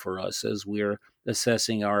useful for us as we're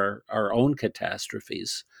assessing our own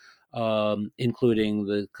catastrophes, including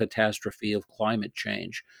the catastrophe of climate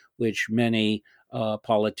change, which many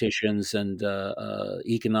politicians and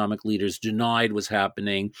economic leaders denied was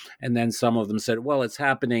happening. And then some of them said, well, it's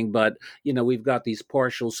happening, but, we've got these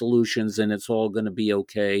partial solutions and it's all going to be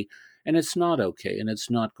okay. And it's not okay. And it's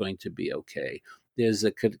not going to be okay. There's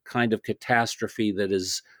a kind of catastrophe that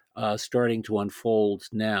is starting to unfold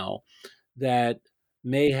now that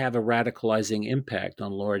may have a radicalizing impact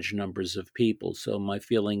on large numbers of people. So my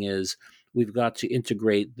feeling is we've got to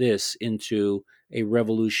integrate this into a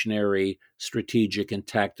revolutionary strategic and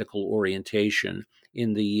tactical orientation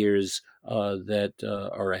in the years that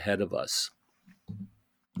are ahead of us.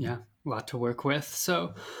 Yeah, a lot to work with.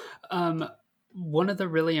 So one of the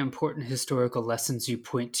really important historical lessons you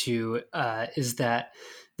point to is that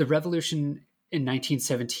the revolution in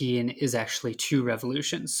 1917 is actually two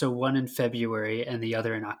revolutions. So one in February and the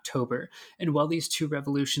other in October. And while these two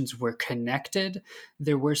revolutions were connected,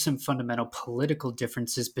 there were some fundamental political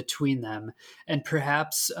differences between them. And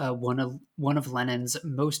perhaps one of Lenin's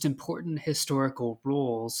most important historical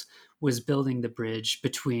roles was building the bridge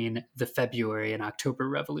between the February and October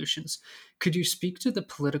revolutions. Could you speak to the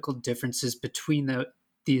political differences between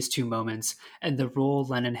these two moments and the role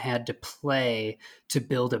Lenin had to play to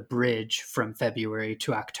build a bridge from February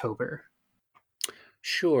to October?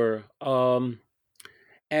 Sure. And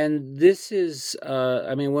this is,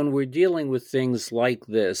 when we're dealing with things like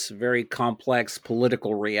this, very complex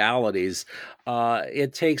political realities,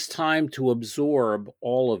 it takes time to absorb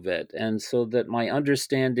all of it. And so that my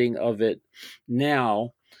understanding of it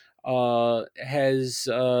now has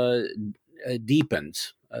deepened,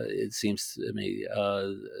 it seems to me.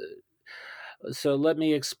 So let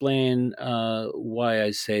me explain why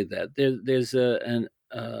I say that.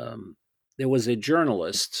 There was a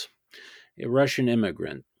journalist, a Russian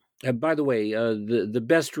immigrant. By the way, the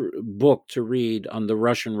best book to read on the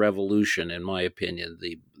Russian Revolution, in my opinion,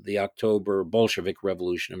 the October Bolshevik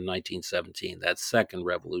Revolution of 1917, that second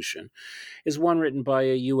revolution, is one written by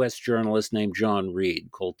a U.S. journalist named John Reed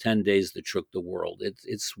called "10 Days That Shook the World."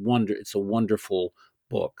 It's a wonderful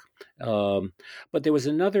book. But there was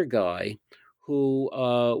another guy who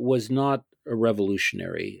was not a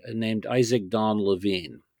revolutionary, named Isaac Don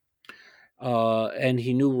Levine, and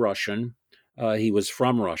he knew Russian. He was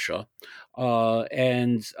from Russia,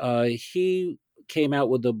 and he came out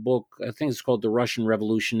with a book. I think it's called "The Russian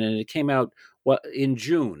Revolution," and it came out in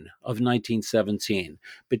June of 1917,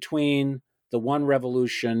 between the one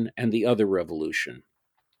revolution and the other revolution.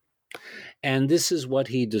 And this is what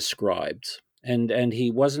he described. And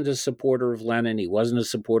he wasn't a supporter of Lenin. He wasn't a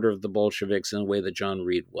supporter of the Bolsheviks in the way that John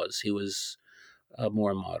Reed was. He was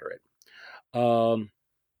more moderate.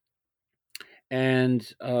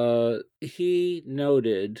 He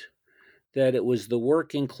noted that it was the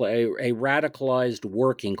working class, a radicalized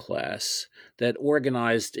working class that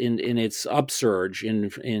organized in its upsurge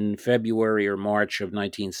in February or March of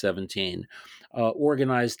 1917,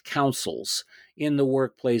 organized councils in the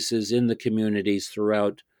workplaces, in the communities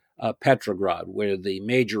throughout Petrograd, where the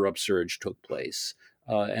major upsurge took place,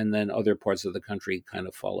 and then other parts of the country kind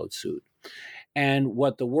of followed suit. And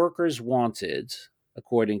what the workers wanted,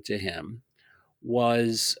 according to him,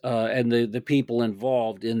 was, and the people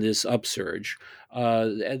involved in this upsurge,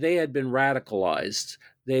 they had been radicalized.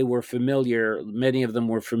 They were familiar, many of them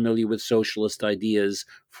were familiar with socialist ideas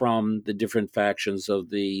from the different factions of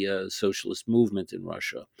the socialist movement in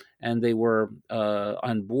Russia. And they were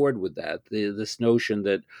on board with that. This notion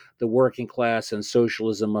that the working class and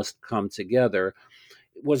socialism must come together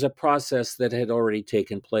was a process that had already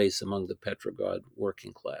taken place among the Petrograd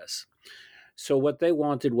working class. So what they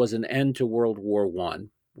wanted was an end to World War I,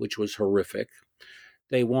 which was horrific.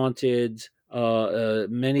 They wanted,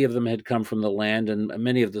 many of them had come from the land, and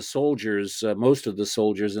many of the soldiers, most of the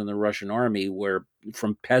soldiers in the Russian army were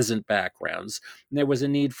from peasant backgrounds. And there was a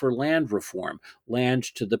need for land reform, land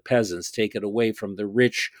to the peasants, take it away from the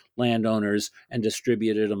rich landowners and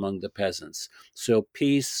distribute it among the peasants. So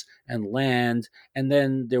peace and land, and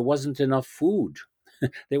then there wasn't enough food.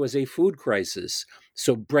 There was a food crisis,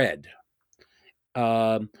 so bread.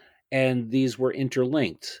 And these were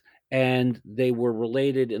interlinked, and they were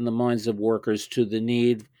related in the minds of workers to the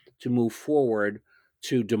need to move forward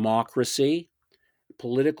to democracy,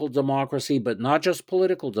 political democracy, but not just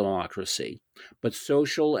political democracy, but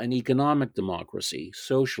social and economic democracy,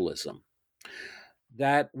 socialism.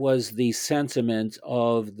 That was the sentiment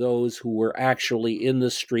of those who were actually in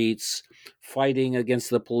the streets, fighting against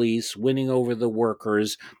the police, winning over the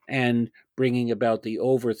workers, and bringing about the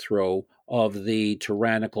overthrow of the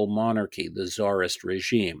tyrannical monarchy, the Tsarist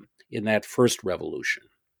regime, in that first revolution.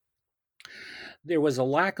 There was a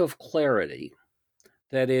lack of clarity.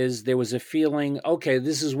 That is, there was a feeling, okay,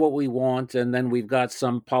 this is what we want, and then we've got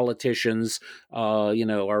some politicians,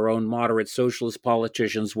 our own moderate socialist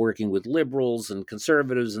politicians working with liberals and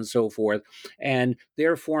conservatives and so forth, and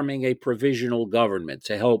they're forming a provisional government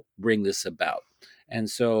to help bring this about. And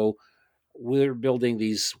so we're building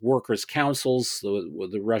these workers' councils,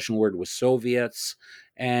 the Russian word was Soviets,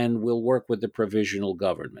 and we'll work with the provisional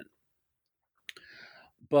government.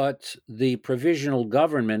 But the provisional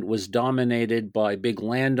government was dominated by big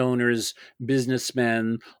landowners,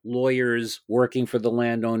 businessmen, lawyers working for the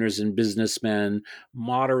landowners and businessmen,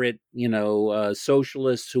 moderate,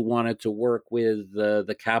 socialists who wanted to work with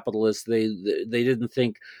the capitalists. They didn't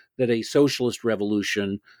think that a socialist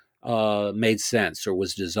revolution made sense or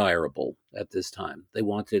was desirable at this time. They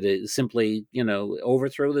wanted to simply,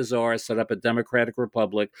 overthrow the czar, set up a democratic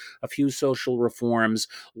republic, a few social reforms,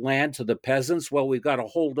 land to the peasants. Well, we've got to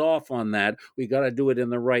hold off on that. We've got to do it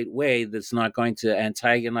in the right way that's not going to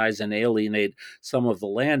antagonize and alienate some of the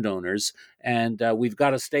landowners. And we've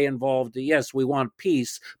got to stay involved. Yes, we want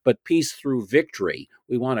peace, but peace through victory.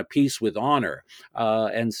 We want a peace with honor.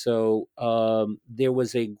 And so there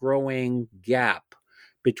was a growing gap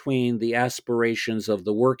between the aspirations of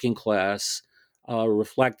the working class,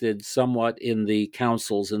 reflected somewhat in the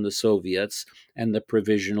councils in the Soviets, and the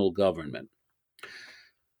provisional government.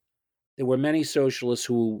 There were many socialists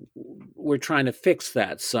who were trying to fix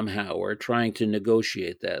that somehow, or trying to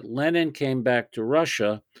negotiate that. Lenin came back to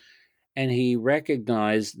Russia, and he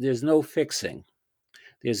recognized there's no fixing.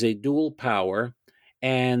 There's a dual power,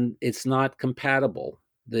 and it's not compatible.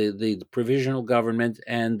 The provisional government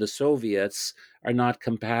and the Soviets are not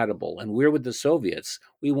compatible. And we're with the Soviets.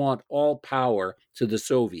 We want all power to the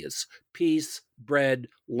Soviets. Peace, bread,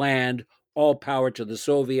 land, all power to the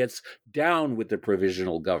Soviets, down with the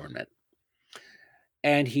provisional government.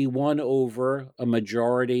 And he won over a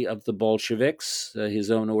majority of the Bolsheviks, his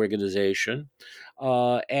own organization,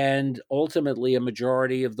 and ultimately a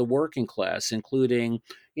majority of the working class, including,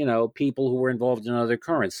 people who were involved in other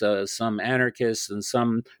currents, some anarchists and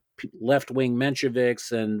some left-wing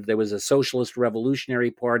Mensheviks, and there was a socialist revolutionary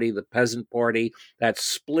party, the Peasant Party, that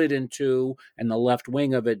split in two, and the left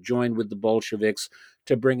wing of it joined with the Bolsheviks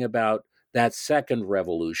to bring about that second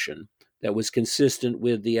revolution that was consistent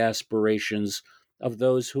with the aspirations of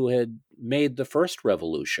those who had made the first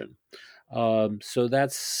revolution. So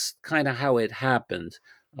that's kind of how it happened.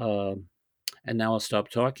 And now I'll stop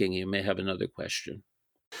talking. You may have another question.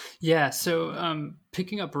 Yeah, so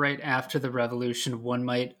picking up right after the revolution, one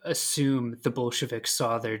might assume the Bolsheviks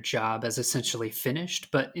saw their job as essentially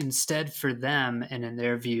finished, but instead for them, and in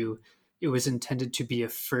their view, it was intended to be a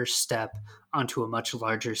first step onto a much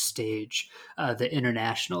larger stage, the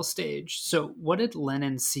international stage. So, what did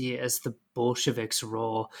Lenin see as the Bolsheviks'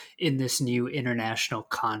 role in this new international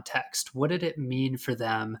context? What did it mean for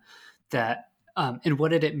them and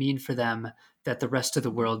what did it mean for them that the rest of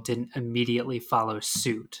the world didn't immediately follow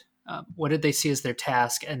suit? What did they see as their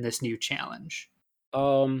task and this new challenge?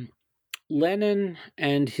 Lenin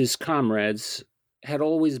and his comrades had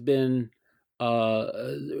always been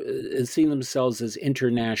seen themselves as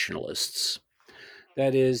internationalists.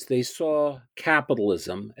 That is, they saw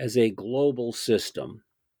capitalism as a global system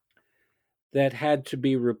that had to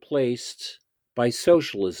be replaced by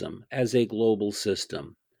socialism as a global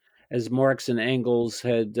system. As Marx and Engels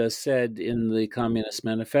had said in the Communist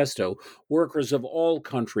Manifesto, workers of all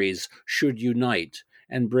countries should unite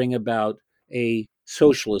and bring about a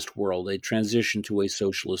socialist world, a transition to a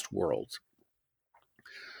socialist world.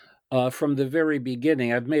 From the very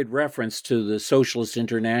beginning, I've made reference to the Socialist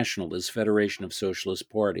International as Federation of Socialist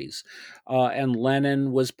Parties. And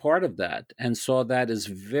Lenin was part of that and saw that as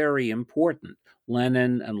very important.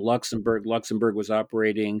 Lenin and Luxembourg was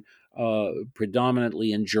operating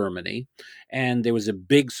predominantly in Germany. And there was a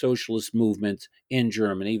big socialist movement in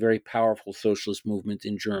Germany, very powerful socialist movement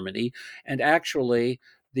in Germany. And actually,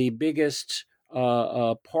 the biggest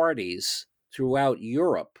parties throughout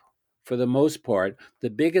Europe, for the most part, the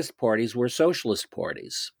biggest parties were socialist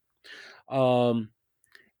parties.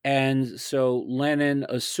 And so Lenin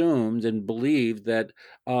assumed and believed that,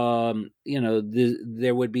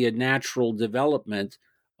 there would be a natural development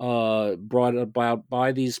brought about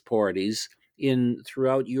by these parties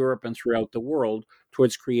throughout Europe and throughout the world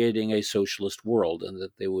towards creating a socialist world, and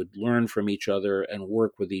that they would learn from each other and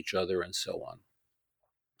work with each other and so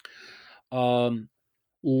on.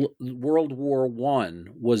 World War I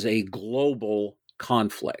was a global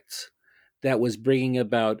conflict that was bringing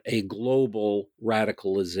about a global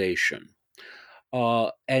radicalization.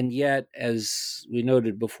 And yet, as we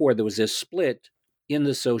noted before, there was a split in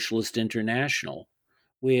the Socialist International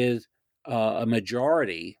with a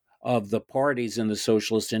majority of the parties in the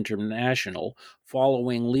Socialist International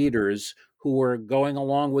following leaders who were going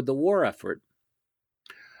along with the war effort.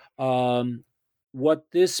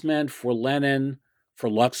 What this meant for Lenin, for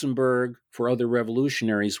Luxembourg, for other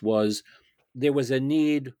revolutionaries was there was a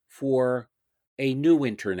need for a new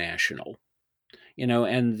international.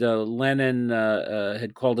 And Lenin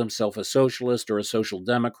had called himself a socialist or a social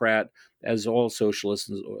democrat, as all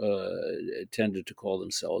socialists tended to call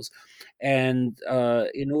themselves. And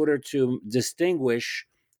in order to distinguish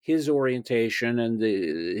his orientation and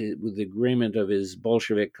with the agreement of his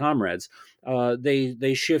Bolshevik comrades,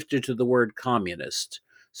 they shifted to the word communist.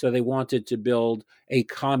 So they wanted to build a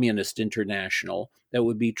communist international that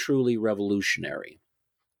would be truly revolutionary.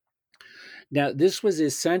 Now, this was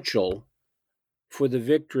essential for the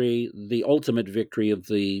victory, the ultimate victory of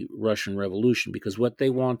the Russian Revolution, because what they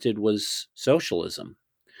wanted was socialism.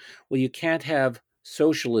 Well, you can't have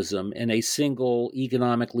socialism in a single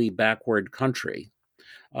economically backward country.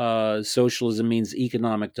 Socialism means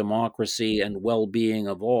economic democracy and well-being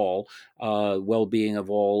of all.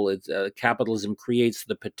 Capitalism creates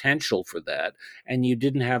the potential for that, and you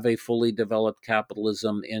didn't have a fully developed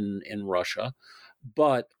capitalism in Russia.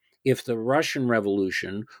 But if the Russian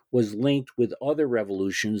Revolution was linked with other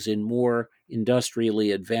revolutions in more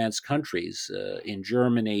industrially advanced countries, in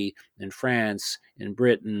Germany, in France, in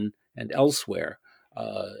Britain, and elsewhere,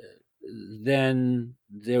 then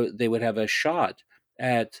they would have a shot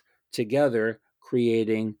at together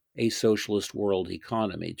creating a socialist world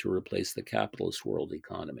economy to replace the capitalist world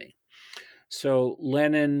economy. So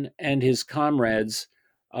Lenin and his comrades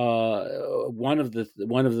one of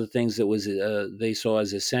the things that was they saw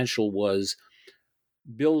as essential was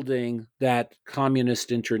building that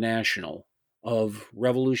communist international of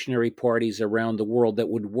revolutionary parties around the world that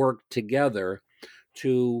would work together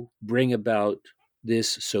to bring about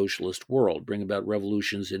this socialist world, bring about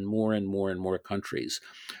revolutions in more and more and more countries.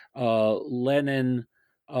 Lenin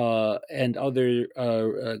and other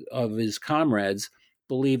of his comrades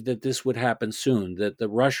believed that this would happen soon, that the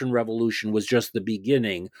Russian Revolution was just the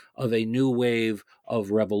beginning of a new wave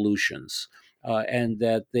of revolutions, and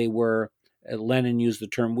that they were, Lenin used the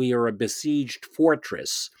term, we are a besieged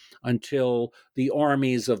fortress until the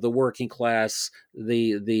armies of the working class,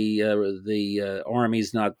 the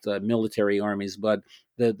armies, not military armies, but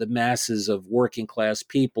the masses of working class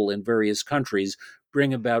people in various countries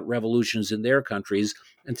bring about revolutions in their countries.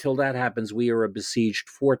 Until that happens, we are a besieged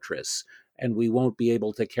fortress, and we won't be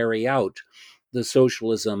able to carry out the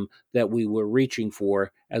socialism that we were reaching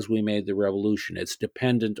for as we made the revolution. It's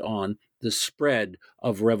dependent on the spread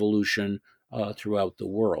of revolution throughout the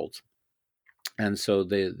world. And so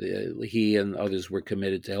he and others were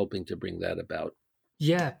committed to helping to bring that about.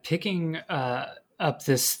 Yeah, picking up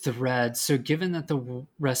this thread. So, given that the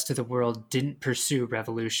rest of the world didn't pursue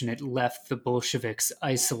revolution, it left the Bolsheviks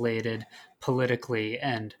isolated politically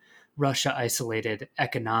and Russia isolated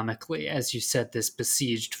economically, as you said, this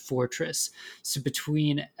besieged fortress. So,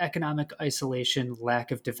 between economic isolation,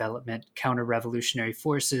 lack of development, counter revolutionary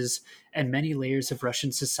forces, and many layers of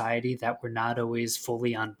Russian society that were not always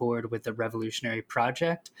fully on board with the revolutionary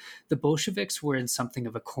project, the Bolsheviks were in something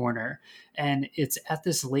of a corner. And it's at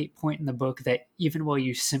this late point in the book that even while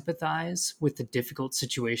you sympathize with the difficult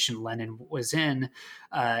situation Lenin was in,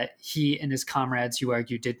 he and his comrades, you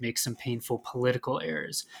argue, did make some painful political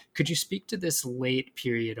errors. Could you speak to this late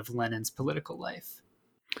period of Lenin's political life?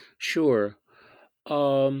 Sure.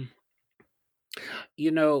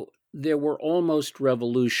 There were almost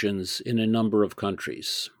revolutions in a number of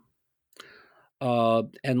countries.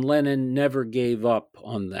 And Lenin never gave up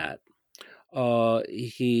on that.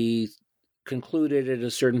 He concluded at a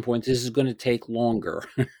certain point, this is going to take longer,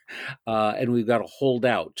 and we've got to hold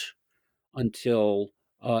out until,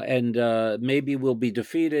 and maybe we'll be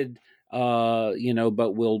defeated,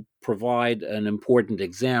 but we'll provide an important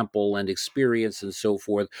example and experience and so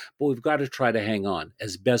forth. But we've got to try to hang on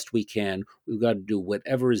as best we can. We've got to do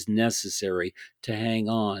whatever is necessary to hang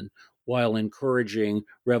on, while encouraging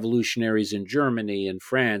revolutionaries in Germany and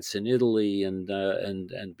France and Italy and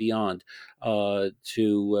beyond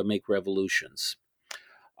to make revolutions.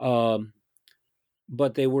 But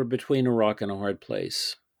they were between a rock and a hard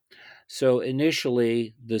place. So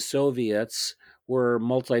initially, the Soviets were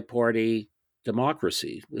multi-party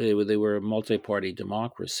democracy. They were a multi-party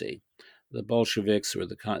democracy. The Bolsheviks, or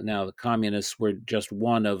now the communists, were just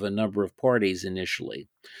one of a number of parties initially.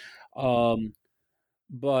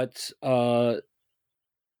 But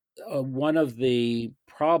one of the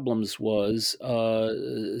problems was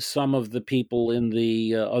some of the people in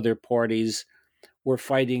the other parties were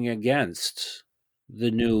fighting against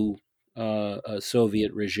the new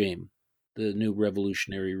Soviet regime, the new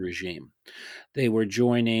revolutionary regime. They were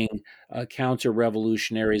joining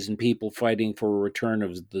counter-revolutionaries and people fighting for a return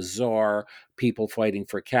of the Tsar, people fighting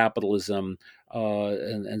for capitalism,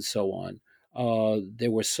 and so on.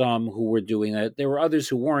 There were some who were doing that. There were others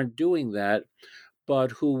who weren't doing that,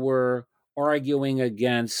 but who were arguing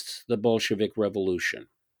against the Bolshevik Revolution.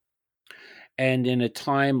 And in a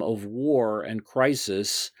time of war and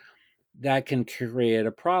crisis, that can create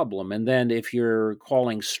a problem. And then if you're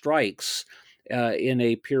calling strikes in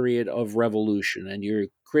a period of revolution and you're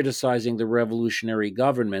criticizing the revolutionary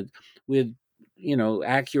government with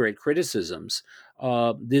accurate criticisms,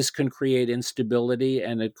 this can create instability,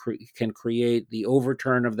 and it can create the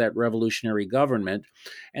overturn of that revolutionary government.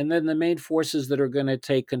 And then the main forces that are going to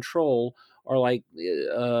take control are like,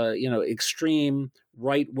 extreme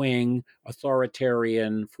right-wing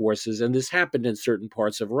authoritarian forces. And this happened in certain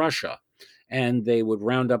parts of Russia. And they would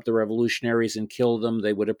round up the revolutionaries and kill them.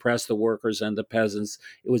 They would oppress the workers and the peasants.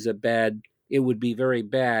 It would be very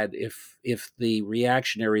bad if the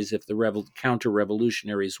reactionaries, if the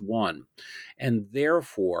counter-revolutionaries won. And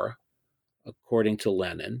therefore, according to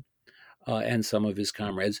Lenin and some of his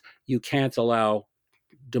comrades, you can't allow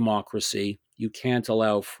democracy. You can't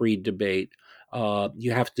allow free debate.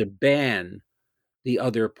 You have to ban the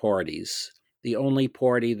other parties. The only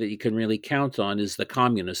party that you can really count on is the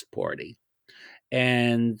Communist Party.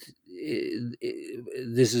 And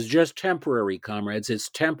this is just temporary, comrades. It's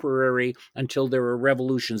temporary until there are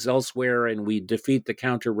revolutions elsewhere and we defeat the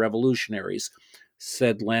counter-revolutionaries,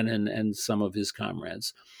 said Lenin and some of his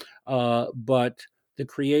comrades. But the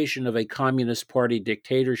creation of a Communist Party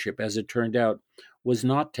dictatorship, as it turned out, was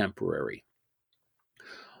not temporary.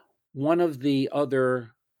 One of the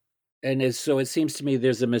other, so it seems to me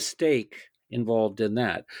there's a mistake involved in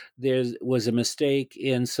that. There was a mistake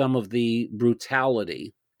in some of the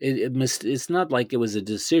brutality. It's not like it was a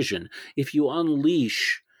decision. If you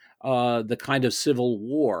unleash the kind of civil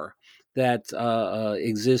war that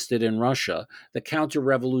existed in Russia, the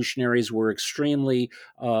counter-revolutionaries were extremely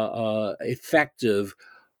effective,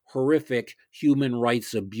 horrific human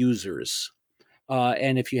rights abusers.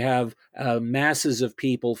 And if you have masses of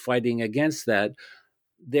people fighting against that,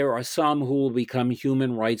 there are some who will become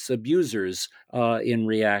human rights abusers in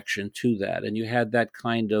reaction to that. And you had that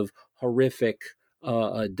kind of horrific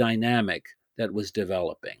dynamic that was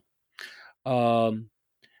developing.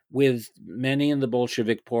 With many in the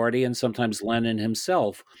Bolshevik Party and sometimes Lenin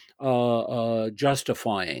himself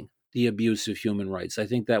justifying the abuse of human rights. I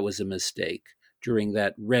think that was a mistake during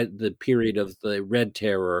the period of the Red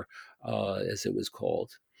Terror, as it was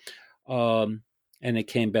called. And it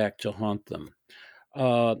came back to haunt them.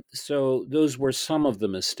 So those were some of the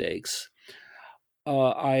mistakes.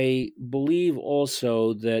 I believe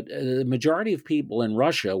also that the majority of people in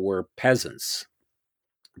Russia were peasants.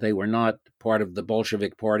 They were not part of the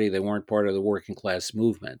Bolshevik Party. They weren't part of the working class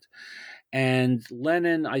movement. And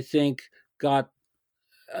Lenin, I think,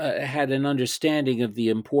 had an understanding of the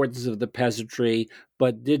importance of the peasantry,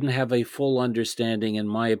 but didn't have a full understanding, in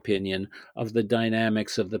my opinion, of the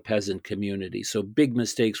dynamics of the peasant community. So big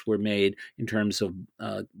mistakes were made in terms of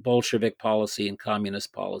Bolshevik policy and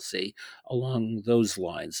communist policy along those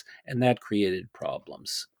lines, and that created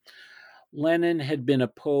problems. Lenin had been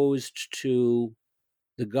opposed to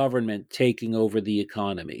the government taking over the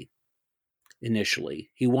economy.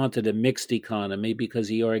 Initially, he wanted a mixed economy because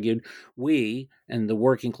he argued we and the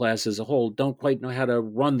working class as a whole don't quite know how to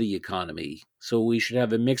run the economy. So we should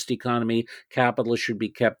have a mixed economy. Capitalists should be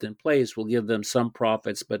kept in place. We'll give them some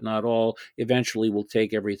profits, but not all. Eventually, we'll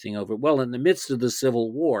take everything over. Well, in the midst of the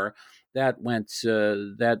Civil War, that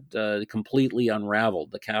completely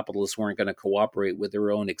unraveled. The capitalists weren't going to cooperate with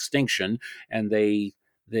their own extinction, and there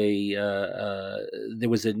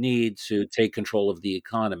was a need to take control of the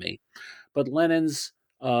economy. But Lenin's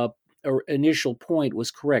initial point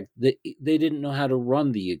was correct. They didn't know how to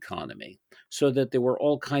run the economy, so that there were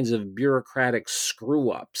all kinds of bureaucratic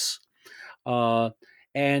screw-ups. And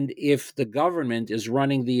if the government is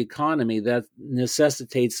running the economy, that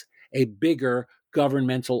necessitates a bigger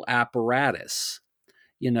governmental apparatus,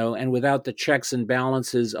 and without the checks and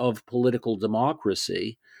balances of political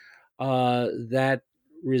democracy, that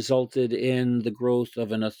resulted in the growth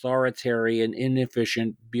of an authoritarian,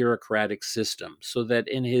 inefficient bureaucratic system. So that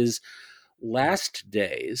in his last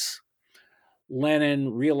days,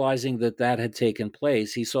 Lenin, realizing that had taken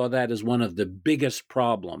place, he saw that as one of the biggest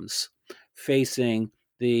problems facing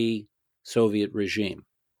the Soviet regime.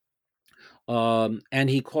 And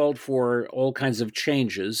he called for all kinds of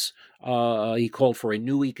changes. He called for a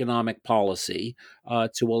new economic policy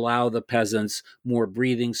to allow the peasants more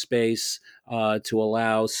breathing space, to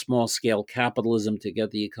allow small-scale capitalism to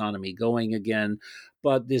get the economy going again.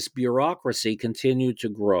 But this bureaucracy continued to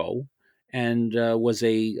grow, and it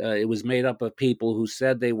was made up of people who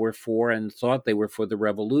said they were for and thought they were for the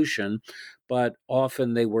revolution, but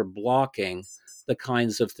often they were blocking the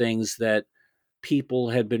kinds of things that people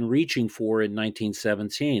had been reaching for in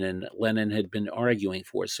 1917 and Lenin had been arguing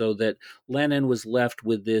for, so that Lenin was left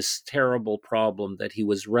with this terrible problem that he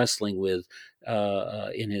was wrestling with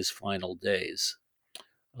in his final days.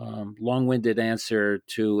 Long-winded answer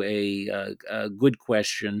to a good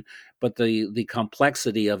question, but the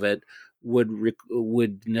complexity of it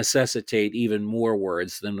would necessitate even more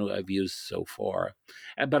words than I've used so far.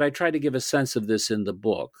 But I try to give a sense of this in the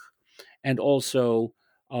book. And also,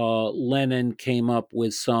 Lenin came up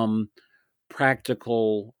with some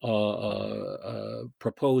practical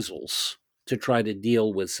proposals to try to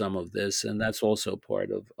deal with some of this, and that's also part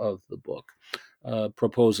of the book.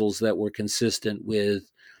 Proposals that were consistent with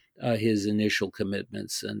his initial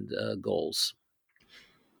commitments and goals.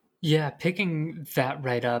 Yeah, picking that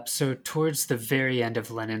right up. So, towards the very end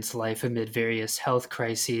of Lenin's life, amid various health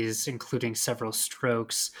crises, including several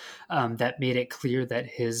strokes, that made it clear that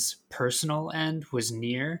his personal end was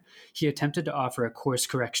near, he attempted to offer a course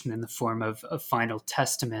correction in the form of a final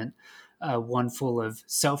testament, one full of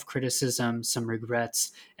self criticism, some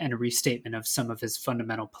regrets, and a restatement of some of his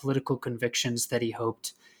fundamental political convictions that he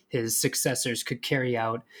hoped his successors could carry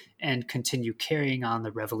out and continue carrying on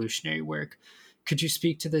the revolutionary work. Could you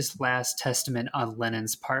speak to this last testament on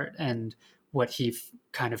Lenin's part and what he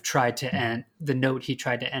kind of tried to end, the note he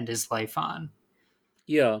tried to end his life on?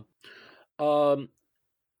 Yeah.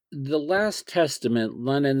 The last testament,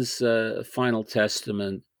 Lenin's final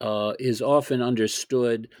testament, is often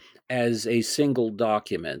understood as a single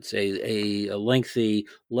document, a lengthy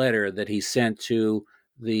letter that he sent to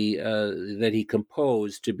that he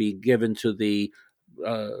composed to be given to the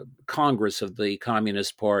Congress of the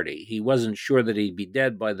Communist Party. He wasn't sure that he'd be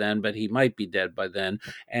dead by then, but he might be dead by then,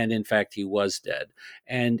 and in fact, he was dead.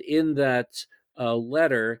 And in that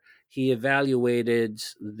letter, he evaluated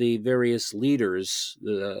the various leaders,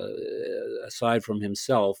 aside from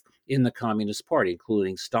himself, in the Communist Party,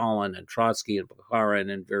 including Stalin and Trotsky and Bukharin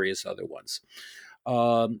and various other ones,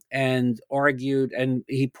 and argued, and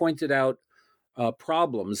he pointed out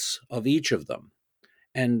problems of each of them.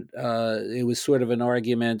 And it was sort of an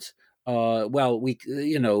argument. Well,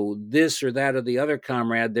 this or that or the other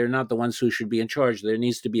comrade, they're not the ones who should be in charge. There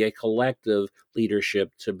needs to be a collective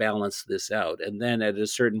leadership to balance this out. And then at a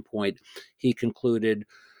certain point, he concluded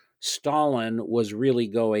Stalin was really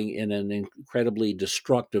going in an incredibly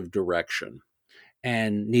destructive direction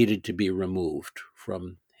and needed to be removed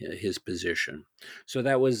from his position. So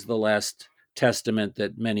that was the last testament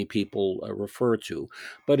that many people refer to.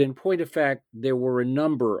 But in point of fact, there were a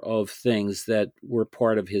number of things that were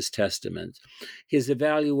part of his testament. His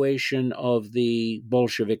evaluation of the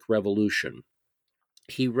Bolshevik Revolution.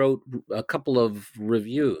 He wrote a couple of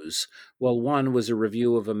reviews. Well, one was a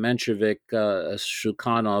review of a Menshevik.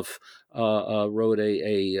 Shukhanov wrote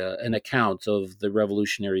an account of the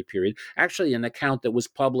revolutionary period, actually an account that was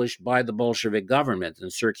published by the Bolshevik government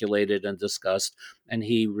and circulated and discussed, and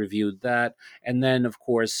he reviewed that. And then, of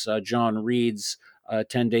course, John Reed's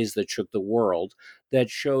 10 Days That Shook the World, that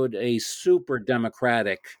showed a super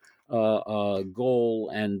democratic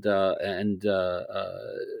goal and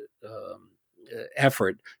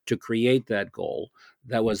effort to create that goal.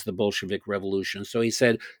 That was the Bolshevik Revolution. So he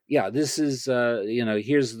said, "Yeah, this is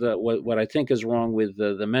here's what I think is wrong with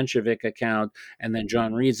the Menshevik account, and then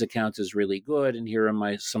John Reed's account is really good, and here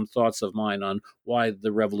are some thoughts of mine on why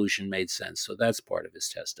the revolution made sense." So that's part of his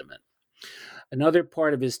testament. Another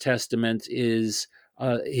part of his testament is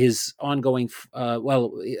his ongoing,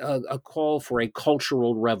 a call for a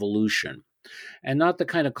cultural revolution. And not the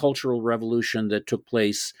kind of cultural revolution that took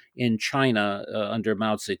place in China under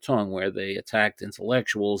Mao Zedong, where they attacked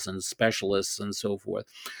intellectuals and specialists and so forth,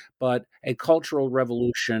 but a cultural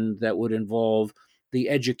revolution that would involve the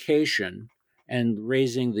education and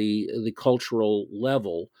raising the cultural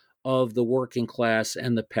level of the working class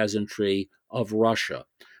and the peasantry of Russia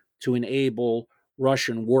to enable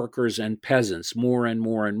Russian workers and peasants, more and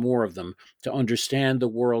more and more of them, to understand the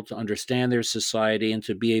world, to understand their society, and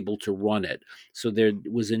to be able to run it. So there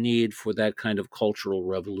was a need for that kind of cultural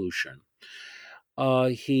revolution.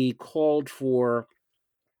 He called for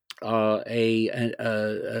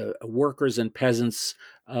a workers and peasants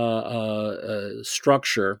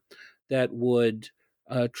structure that would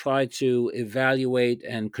try to evaluate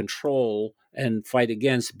and control and fight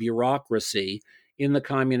against bureaucracy in the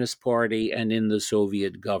Communist Party and in the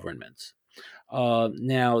Soviet government.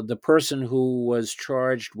 Now, the person who was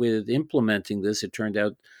charged with implementing this, it turned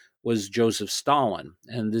out, was Joseph Stalin.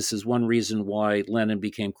 And this is one reason why Lenin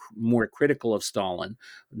became more critical of Stalin,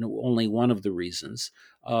 only one of the reasons,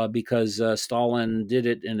 because Stalin did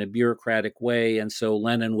it in a bureaucratic way. And so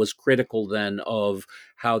Lenin was critical then of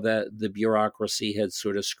how the bureaucracy had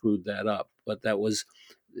sort of screwed that up. But that was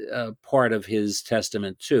part of his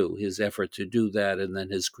testament too, his effort to do that, and then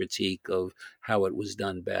his critique of how it was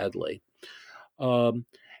done badly. And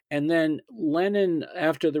then Lenin,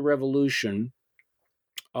 after the revolution,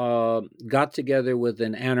 got together with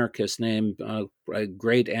an anarchist named, a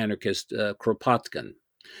great anarchist, Kropotkin.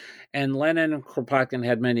 And Lenin and Kropotkin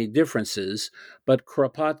had many differences, but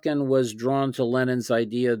Kropotkin was drawn to Lenin's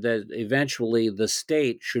idea that eventually the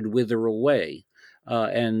state should wither away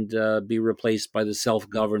and be replaced by the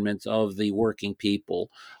self-government of the working people.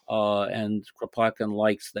 And Kropotkin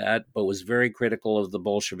liked that, but was very critical of the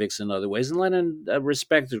Bolsheviks in other ways. And Lenin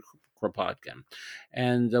respected Kropotkin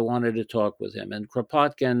and wanted to talk with him. And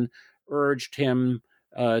Kropotkin urged him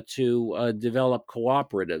to develop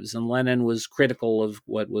cooperatives. And Lenin was critical of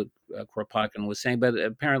what Kropotkin was saying, but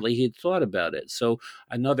apparently he'd thought about it. So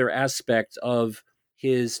another aspect of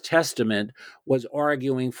his testament was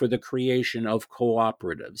arguing for the creation of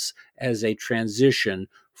cooperatives as a transition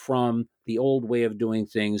from the old way of doing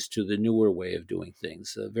things to the newer way of doing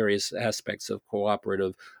things, various aspects of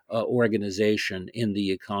cooperative organization in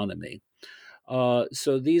the economy.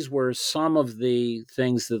 So these were some of the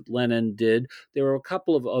things that Lenin did. There were a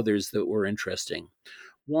couple of others that were interesting.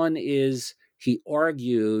 One is he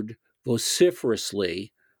argued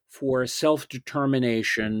vociferously for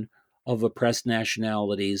self-determination of oppressed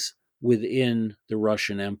nationalities within the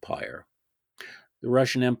Russian Empire. The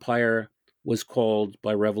Russian Empire was called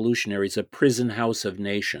by revolutionaries a prison house of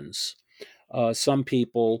nations. Some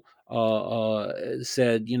people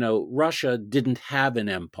said, Russia didn't have an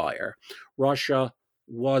empire. Russia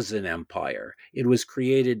was an empire. It was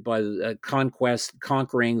created by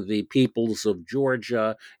conquering the peoples of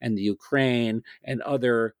Georgia and the Ukraine and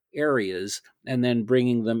other areas, and then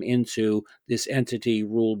bringing them into this entity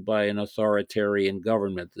ruled by an authoritarian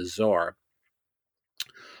government, the Tsar.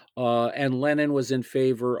 And Lenin was in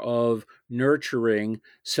favor of nurturing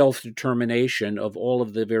self-determination of all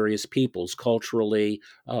of the various peoples culturally,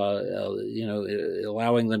 allowing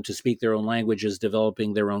them to speak their own languages,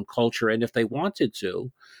 developing their own culture, and if they wanted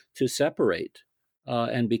to separate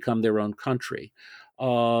and become their own country.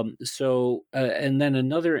 And then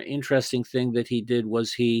another interesting thing that he did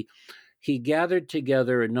was he gathered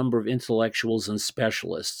together a number of intellectuals and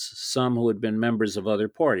specialists, some who had been members of other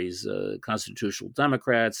parties, constitutional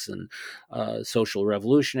Democrats and social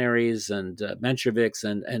revolutionaries and Mensheviks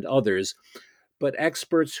and others, but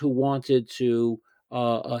experts who wanted to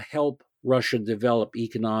help Russia develop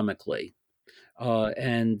economically.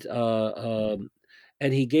 And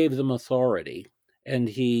he gave them authority. And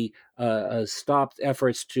he stopped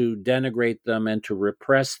efforts to denigrate them and to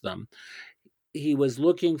repress them. He was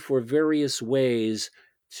looking for various ways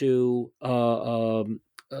to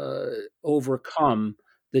overcome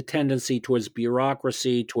the tendency towards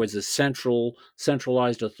bureaucracy, towards a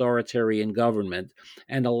centralized authoritarian government,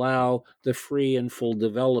 and allow the free and full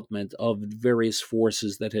development of various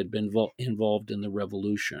forces that had been involved in the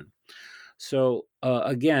revolution. So,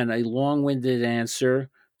 again, a long-winded answer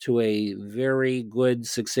to a very good,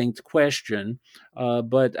 succinct question,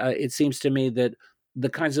 but it seems to me that the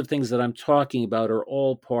kinds of things that I'm talking about are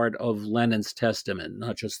all part of Lenin's testament,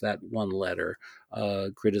 not just that one letter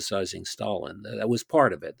criticizing Stalin. That was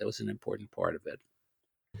part of it. That was an important part of it.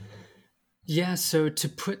 Yeah, so to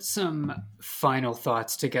put some final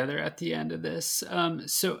thoughts together at the end of this,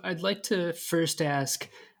 so I'd like to first ask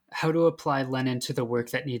how to apply Lenin to the work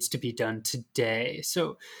that needs to be done today.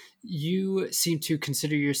 So you seem to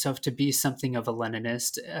consider yourself to be something of a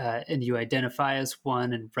Leninist, and you identify as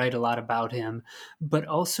one and write a lot about him, but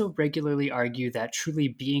also regularly argue that truly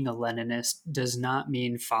being a Leninist does not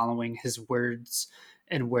mean following his words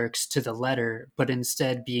and works to the letter, but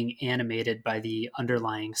instead being animated by the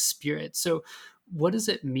underlying spirit. So what does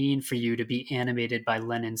it mean for you to be animated by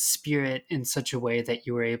Lenin's spirit in such a way that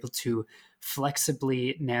you were able to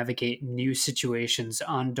flexibly navigate new situations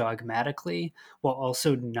undogmatically while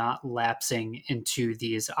also not lapsing into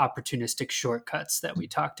these opportunistic shortcuts that we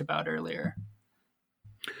talked about earlier?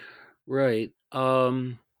 Right.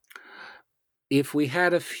 If we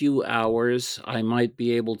had a few hours, I might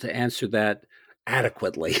be able to answer that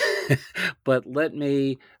adequately. But let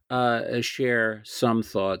me share some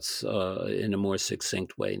thoughts in a more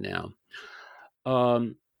succinct way now.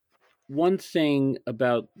 One thing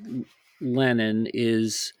about Lenin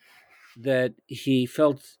is that he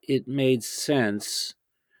felt it made sense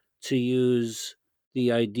to use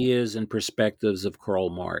the ideas and perspectives of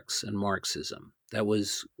Karl Marx and Marxism. That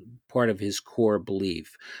was part of his core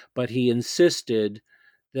belief. But he insisted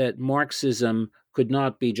that Marxism could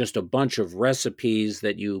not be just a bunch of recipes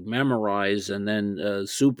that you memorize and then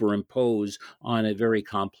superimpose on a very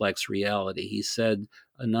complex reality. He said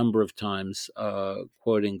a number of times,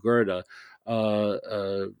 quoting Goethe,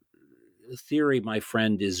 theory, my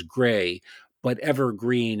friend, is gray, but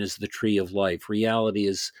evergreen is the tree of life. Reality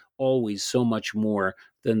is always so much more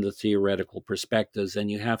than the theoretical perspectives, and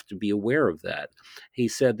you have to be aware of that. He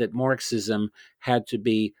said that Marxism had to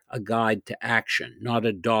be a guide to action, not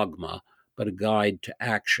a dogma, but a guide to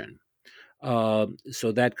action.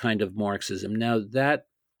 So that kind of Marxism. Now, that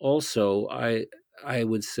also, I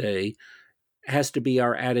would say, has to be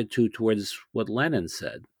our attitude towards what Lenin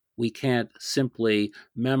said. We can't simply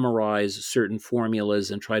memorize certain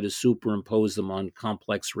formulas and try to superimpose them on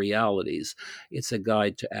complex realities. It's a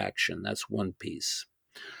guide to action. That's one piece.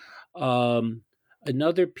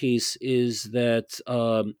 Another piece is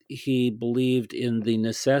that he believed in the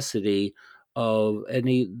necessity of,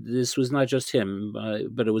 and this was not just him,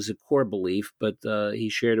 but it was a core belief, but he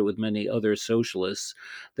shared it with many other socialists,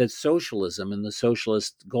 that socialism and the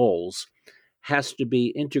socialist goals has to be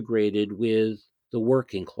integrated with the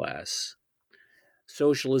working class.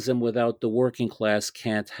 Socialism without the working class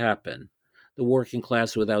can't happen. The working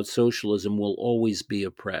class without socialism will always be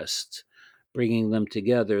oppressed. Bringing them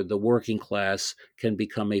together, the working class can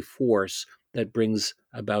become a force that brings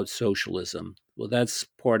about socialism. Well, that's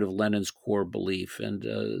part of Lenin's core belief, and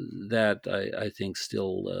that I think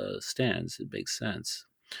still stands. It makes sense.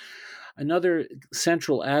 Another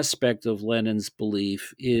central aspect of Lenin's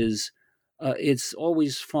belief is it's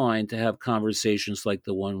always fine to have conversations like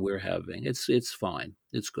the one we're having. It's fine.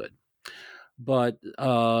 It's good. But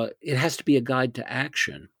it has to be a guide to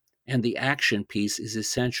action. And the action piece is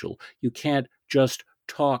essential. You can't just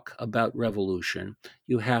talk about revolution.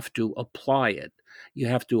 You have to apply it. You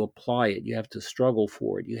have to apply it. You have to struggle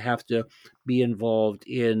for it. You have to be involved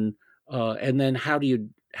in. And then how do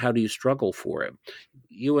you struggle for it?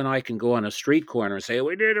 You and I can go on a street corner and say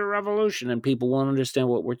we need a revolution, and people won't understand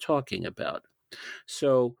what we're talking about.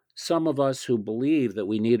 So some of us who believe that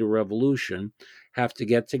we need a revolution have to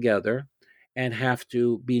get together and have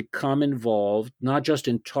to become involved, not just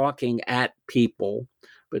in talking at people,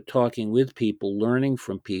 but talking with people, learning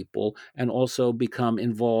from people, and also become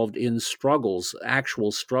involved in struggles,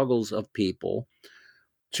 actual struggles of people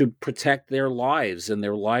to protect their lives and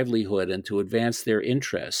their livelihood and to advance their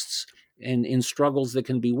interests and in struggles that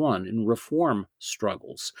can be won, in reform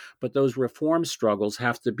struggles. But those reform struggles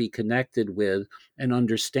have to be connected with an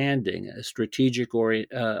understanding, a strategic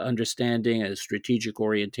understanding, a strategic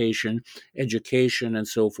orientation, education, and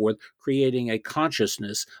so forth, creating a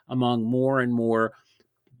consciousness among more and more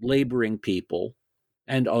laboring people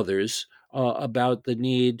and others about the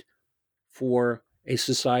need for a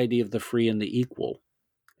society of the free and the equal,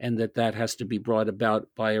 and that has to be brought about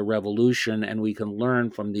by a revolution, and we can learn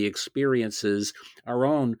from the experiences, our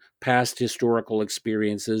own past historical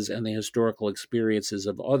experiences and the historical experiences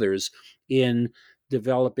of others in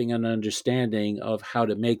developing an understanding of how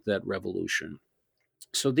to make that revolution.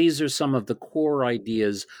 So these are some of the core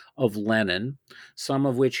ideas of Lenin, some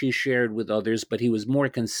of which he shared with others, but he was more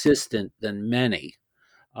consistent than many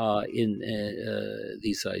in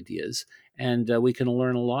these ideas, and we can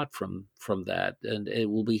learn a lot from that, and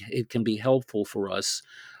it can be helpful for us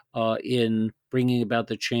in bringing about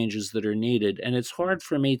the changes that are needed. And it's hard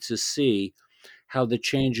for me to see how the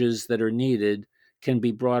changes that are needed can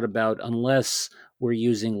be brought about unless we're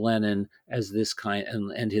using Lenin as this kind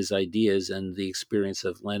and his ideas and the experience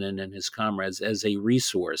of Lenin and his comrades as a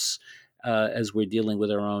resource as we're dealing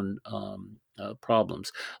with our own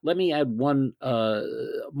problems. Let me add one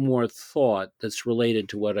more thought that's related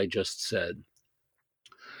to what I just said.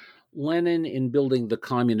 Lenin, in building the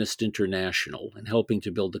Communist International and helping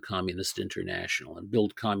to build the Communist International and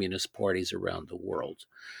build communist parties around the world,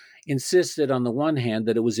 insisted on the one hand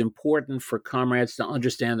that it was important for comrades to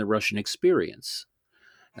understand the Russian experience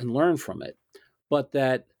and learn from it, but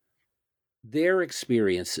that their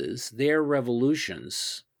experiences, their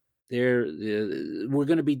revolutions, were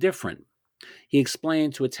going to be different. He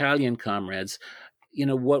explained to Italian comrades,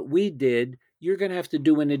 what we did, you're going to have to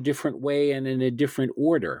do in a different way and in a different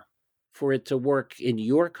order for it to work in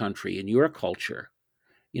your country, in your culture.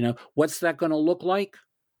 What's that going to look like?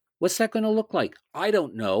 What's that going to look like? I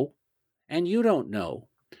don't know, and you don't know.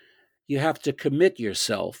 You have to commit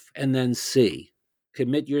yourself and then see.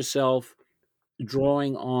 Commit yourself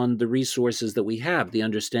drawing on the resources that we have, the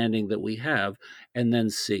understanding that we have, and then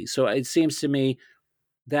see. So it seems to me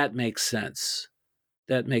that makes sense.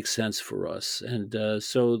 That makes sense for us. And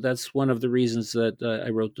so that's one of the reasons that I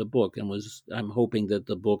wrote the book, and I'm hoping that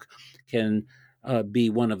the book can be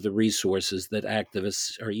one of the resources that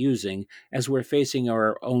activists are using as we're facing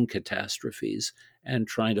our own catastrophes and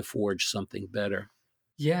trying to forge something better.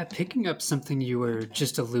 Yeah, picking up something you were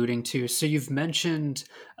just alluding to. So you've mentioned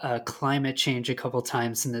climate change a couple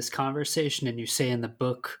times in this conversation, and you say in the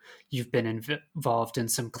book you've been involved in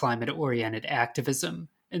some climate-oriented activism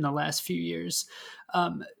in the last few years.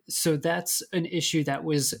 So that's an issue that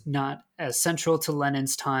was not as central to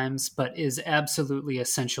Lenin's times, but is absolutely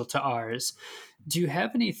essential to ours. Do you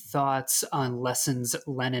have any thoughts on lessons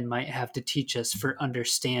Lenin might have to teach us for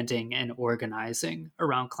understanding and organizing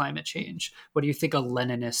around climate change? What do you think a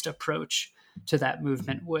Leninist approach to that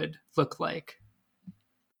movement would look like?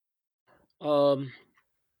 One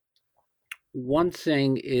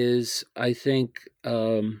thing is, I think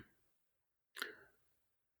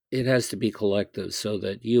it has to be collective, so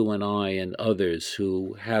that you and I and others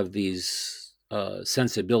who have these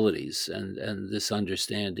sensibilities and this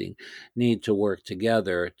understanding need to work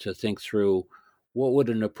together to think through what would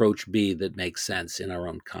an approach be that makes sense in our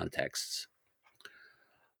own contexts.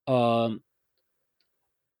 I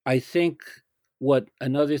think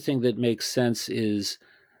another thing that makes sense is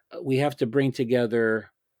we have to bring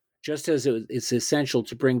together, just as it's essential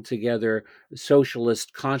to bring together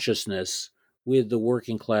socialist consciousness with the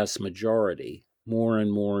working class majority more and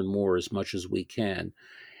more and more as much as we can.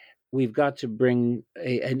 We've got to bring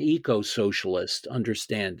an eco-socialist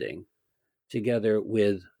understanding together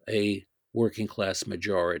with a working class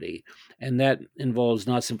majority. And that involves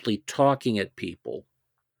not simply talking at people,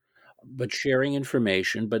 but sharing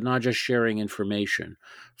information, but not just sharing information,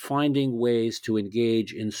 finding ways to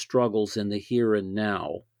engage in struggles in the here and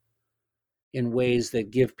now in ways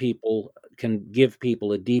that can give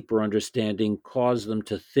people a deeper understanding, cause them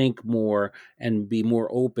to think more and be more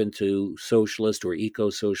open to socialist or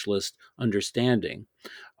eco-socialist understanding,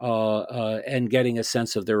 and getting a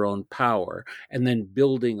sense of their own power, and then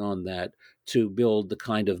building on that to build the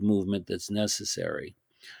kind of movement that's necessary.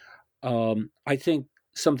 I think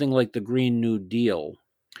something like the Green New Deal.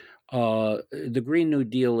 The Green New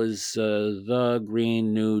Deal is the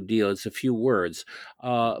Green New Deal. It's a few words,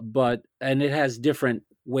 and it has different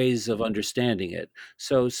ways of understanding it.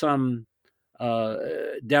 So some uh,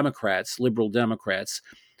 Democrats, liberal Democrats,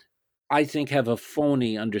 I think have a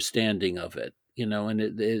phony understanding of it,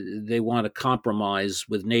 and they want to compromise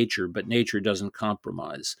with nature, but nature doesn't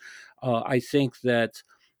compromise. I think that,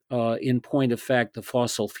 in point of fact, the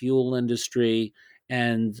fossil fuel industry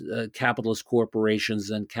and capitalist corporations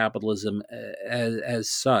and capitalism as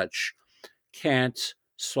such can't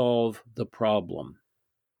solve the problem.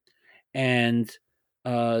 And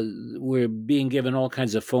we're being given all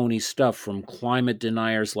kinds of phony stuff, from climate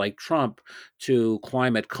deniers like Trump to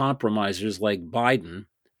climate compromisers like Biden.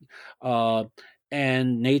 Uh,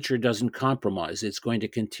 and nature doesn't compromise. It's going to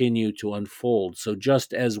continue to unfold. So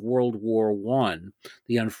just as World War One,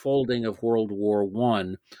 the unfolding of World War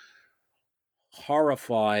One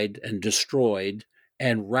horrified and destroyed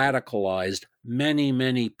and radicalized many,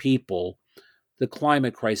 many people, the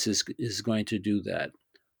climate crisis is going to do that.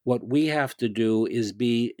 What we have to do is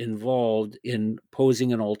be involved in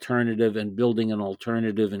posing an alternative and building an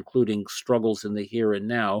alternative, including struggles in the here and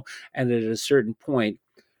now. And at a certain point,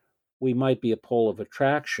 we might be a pole of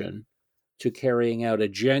attraction to carrying out a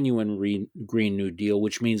genuine Green New Deal,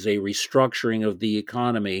 which means a restructuring of the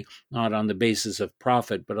economy, not on the basis of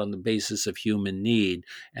profit, but on the basis of human need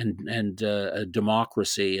and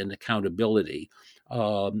democracy and accountability,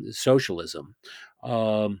 socialism.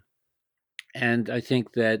 Um, and I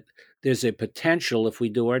think that there's a potential, if we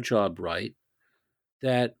do our job right,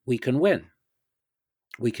 that we can win.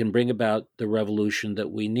 We can bring about the revolution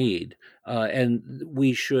that we need. And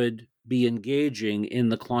we should be engaging in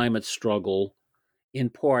the climate struggle in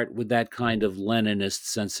part with that kind of Leninist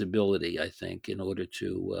sensibility, I think, in order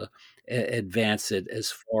to advance it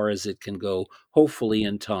as far as it can go, hopefully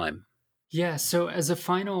in time. Yeah, so as a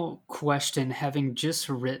final question, having just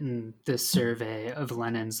written this survey of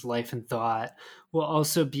Lenin's life and thought, while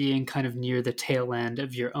also being kind of near the tail end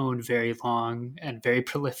of your own very long and very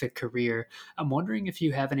prolific career, I'm wondering if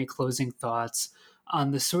you have any closing thoughts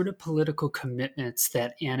on the sort of political commitments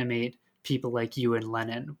that animate people like you and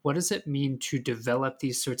Lenin. What does it mean to develop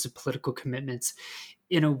these sorts of political commitments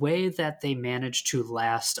in a way that they manage to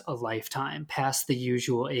last a lifetime past the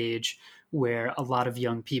usual age where a lot of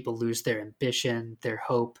young people lose their ambition, their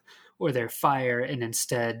hope, or their fire and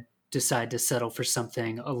instead decide to settle for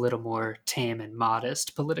something a little more tame and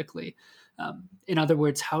modest politically? In other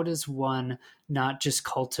words, how does one not just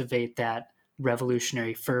cultivate that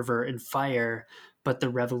revolutionary fervor and fire, but the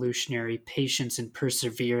revolutionary patience and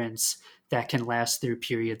perseverance that can last through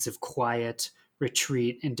periods of quiet,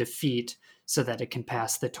 retreat, and defeat so that it can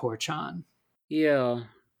pass the torch on? Yeah.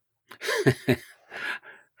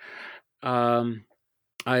 um,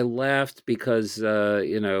 I laughed because,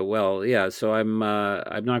 well, yeah. So I'm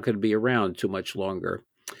not going to be around too much longer,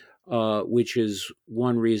 which is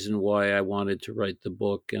one reason why I wanted to write the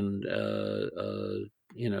book and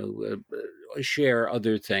share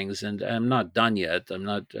other things. And I'm not done yet. I'm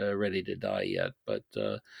not ready to die yet.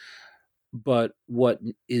 But what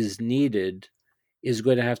is needed is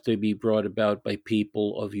going to have to be brought about by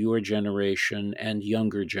people of your generation and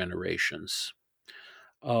younger generations.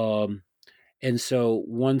 Um, and so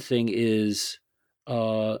one thing is,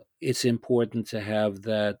 it's important to have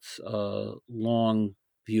that long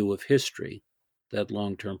view of history, that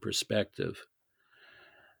long-term perspective.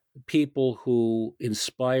 People who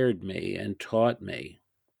inspired me and taught me,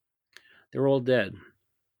 they're all dead.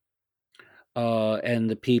 And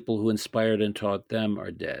the people who inspired and taught them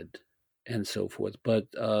are dead, and so forth. But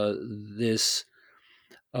this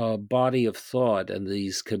body of thought and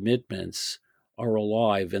these commitments are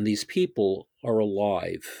alive, and these people are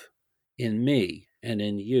alive in me and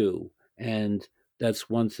in you. And that's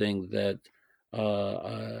one thing that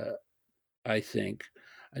I think.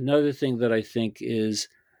 Another thing that I think is,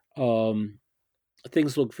 um,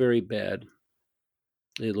 things look very bad.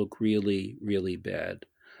 They look really, really bad.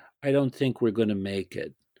 I don't think we're going to make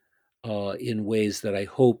it in ways that I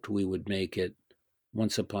hoped we would make it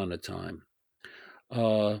once upon a time.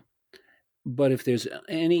 Uh, but if there's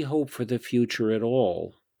any hope for the future at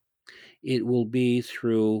all, it will be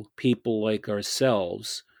through people like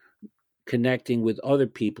ourselves connecting with other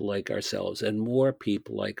people like ourselves and more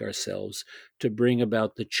people like ourselves to bring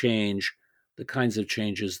about the change, the kinds of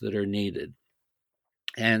changes that are needed.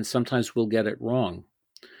 And sometimes we'll get it wrong,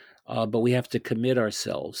 but we have to commit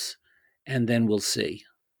ourselves, and then we'll see.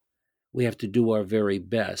 We have to do our very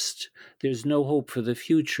best. There's no hope for the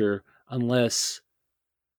future unless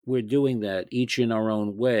we're doing that, each in our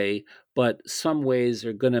own way, but some ways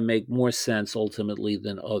are going to make more sense ultimately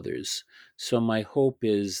than others. So my hope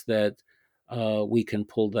is that we can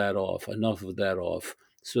pull that off, enough of that off,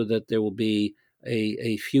 so that there will be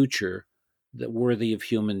a future that worthy of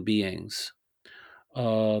human beings.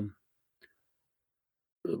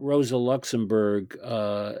 Rosa Luxemburg,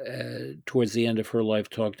 towards the end of her life,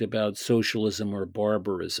 talked about socialism or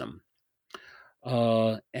barbarism.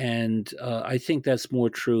 And I think that's more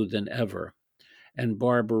true than ever. And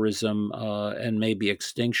barbarism and maybe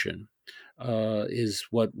extinction is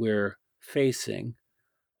what we're facing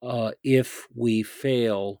if we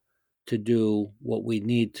fail to do what we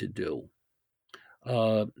need to do.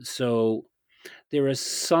 So there are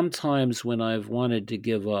some times when I've wanted to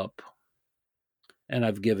give up, and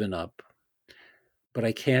I've given up, but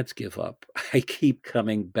I can't give up. I keep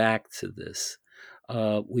coming back to this.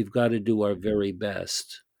 We've got to do our very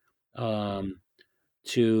best to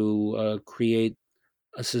create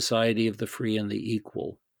a society of the free and the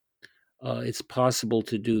equal. It's possible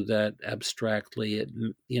to do that abstractly,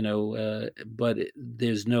 but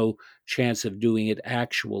there's no chance of doing it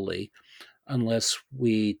actually unless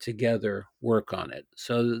we together work on it.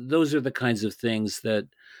 So those are the kinds of things that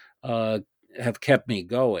have kept me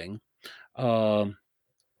going. And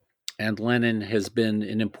Lenin has been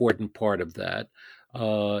an important part of that.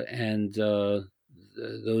 And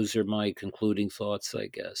those are my concluding thoughts, I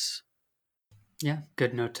guess. Yeah,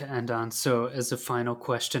 good note to end on. So, as a final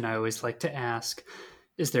question, I always like to ask,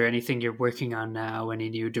 is there anything you're working on now? Any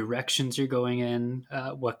new directions you're going in?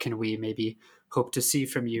 What can we maybe hope to see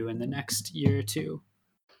from you in the next year or two?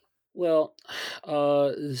 Well,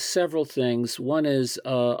 several things. One is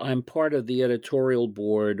I'm part of the editorial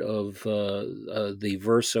board of the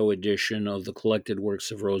Verso edition of the collected works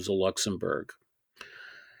of Rosa Luxemburg,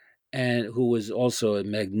 and who was also a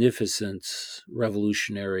magnificent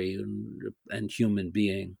revolutionary and human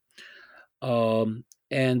being. And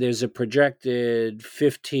there's a projected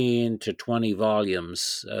 15 to 20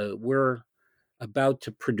 volumes. We're about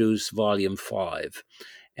to produce volume 5.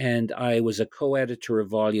 And I was a co-editor of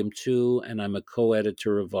Volume 2, and I'm a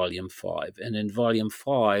co-editor of Volume 5. And in Volume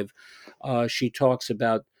 5, she talks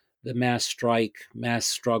about the mass strike, mass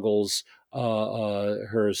struggles,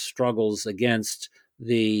 her struggles against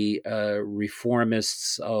the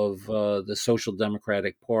reformists of the Social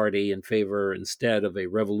Democratic Party in favor instead of a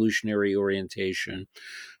revolutionary orientation.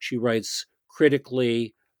 She writes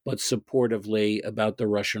critically but supportively about the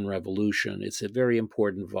Russian Revolution. It's a very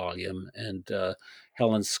important volume, and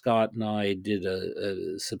Helen Scott and I did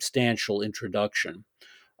a substantial introduction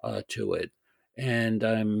to it. And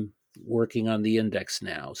I'm working on the index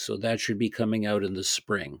now, so that should be coming out in the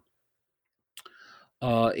spring.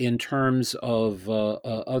 In terms of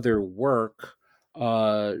other work,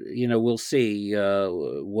 we'll see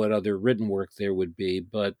what other written work there would be,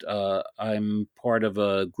 but I'm part of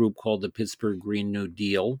a group called the Pittsburgh Green New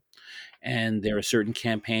Deal, and there are certain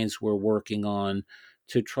campaigns we're working on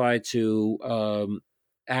to try to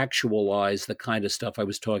actualize the kind of stuff I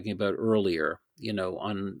was talking about earlier,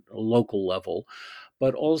 on a local level.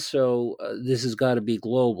 But also, this has got to be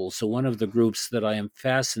global. So, one of the groups that I am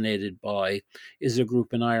fascinated by is a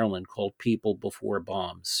group in Ireland called People Before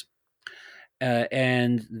Bombs.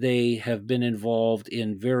 And they have been involved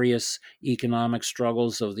in various economic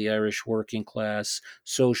struggles of the Irish working class,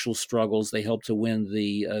 social struggles. They helped to win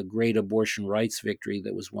the great abortion rights victory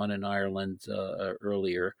that was won in Ireland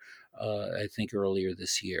earlier, I think earlier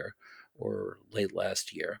this year or late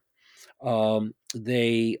last year.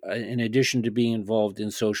 They, in addition to being involved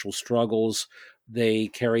in social struggles, they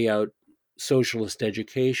carry out socialist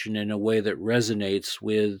education in a way that resonates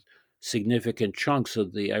with significant chunks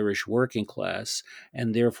of the Irish working class,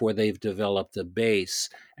 and therefore they've developed a base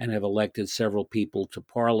and have elected several people to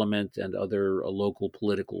parliament and other local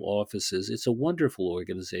political offices. It's a wonderful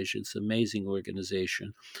organization. It's an amazing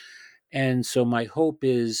organization. And so my hope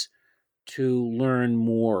is to learn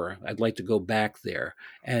more. I'd like to go back there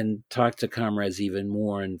and talk to comrades even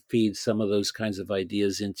more and feed some of those kinds of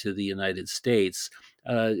ideas into the United States.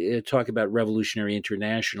 Talk about revolutionary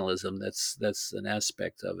internationalism. That's an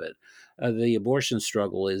aspect of it. The abortion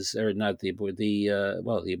struggle is, or not the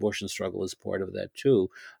abortion struggle is part of that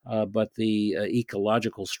too, but the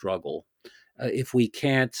ecological struggle. If we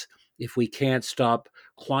can't if we can't stop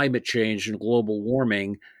climate change and global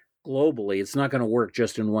warming globally, it's not going to work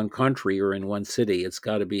just in one country or in one city. It's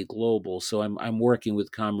got to be global. So I'm working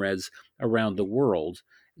with comrades around the world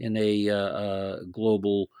in a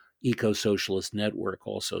global eco-socialist network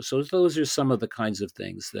also. So those are some of the kinds of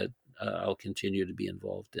things that I'll continue to be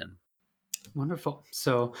involved in. Wonderful.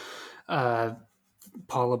 So,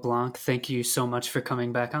 Paula Blanc, thank you so much for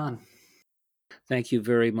coming back on. Thank you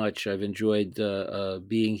very much. I've enjoyed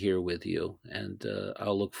being here with you, and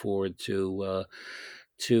I'll look forward to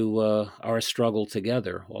our struggle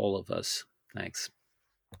together, all of us. Thanks.